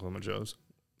fries at Oklahoma Joe's.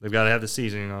 They've got to have the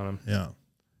seasoning on them. Yeah.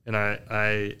 And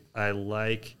I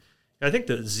think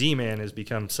the Z-Man has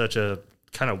become such a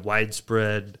kind of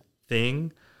widespread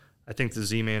thing. I think the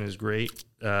Z-Man is great.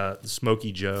 The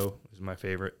Smoky Joe is my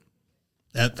favorite.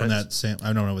 I don't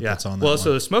know what that's on. Well,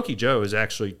 so the Smoky Joe is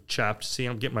actually chopped. See,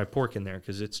 I'm getting my pork in there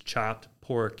because it's chopped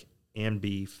pork and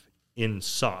beef in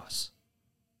sauce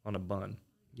on a bun.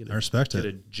 I respect it.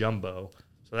 Get a jumbo.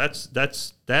 So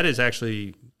that is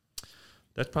actually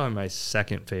that's probably my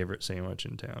second favorite sandwich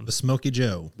in town. The Smoky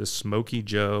Joe. The Smoky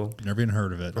Joe. Never even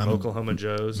heard of it. From Oklahoma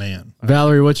Joe's. Man.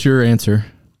 Valerie, what's your answer?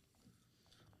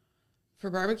 For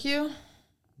barbecue?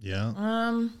 Yeah.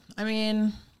 I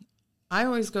mean, I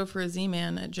always go for a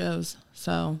Z-Man at Joe's.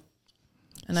 So,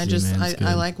 and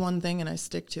I like one thing and I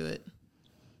stick to it.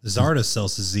 Zarda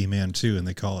sells the Z-Man too, and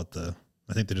I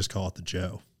think they just call it the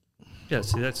Joe. Yeah,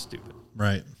 see, that's stupid.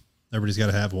 Right. Everybody's got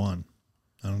to have one.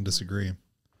 I don't disagree.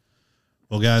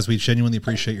 Well, guys, we genuinely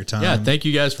appreciate your time. Yeah, thank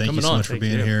you guys for coming on. Thank you so much for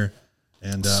being here.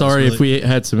 And sorry if we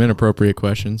had some inappropriate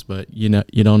questions, but you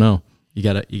don't know. You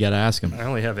gotta ask them. I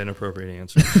only have inappropriate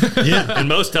answers. Yeah, and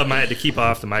most of them I had to keep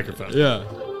off the microphone. Yeah,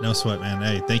 no sweat, man.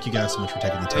 Hey, thank you guys so much for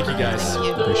taking the time. Thank you guys.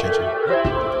 Appreciate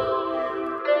you.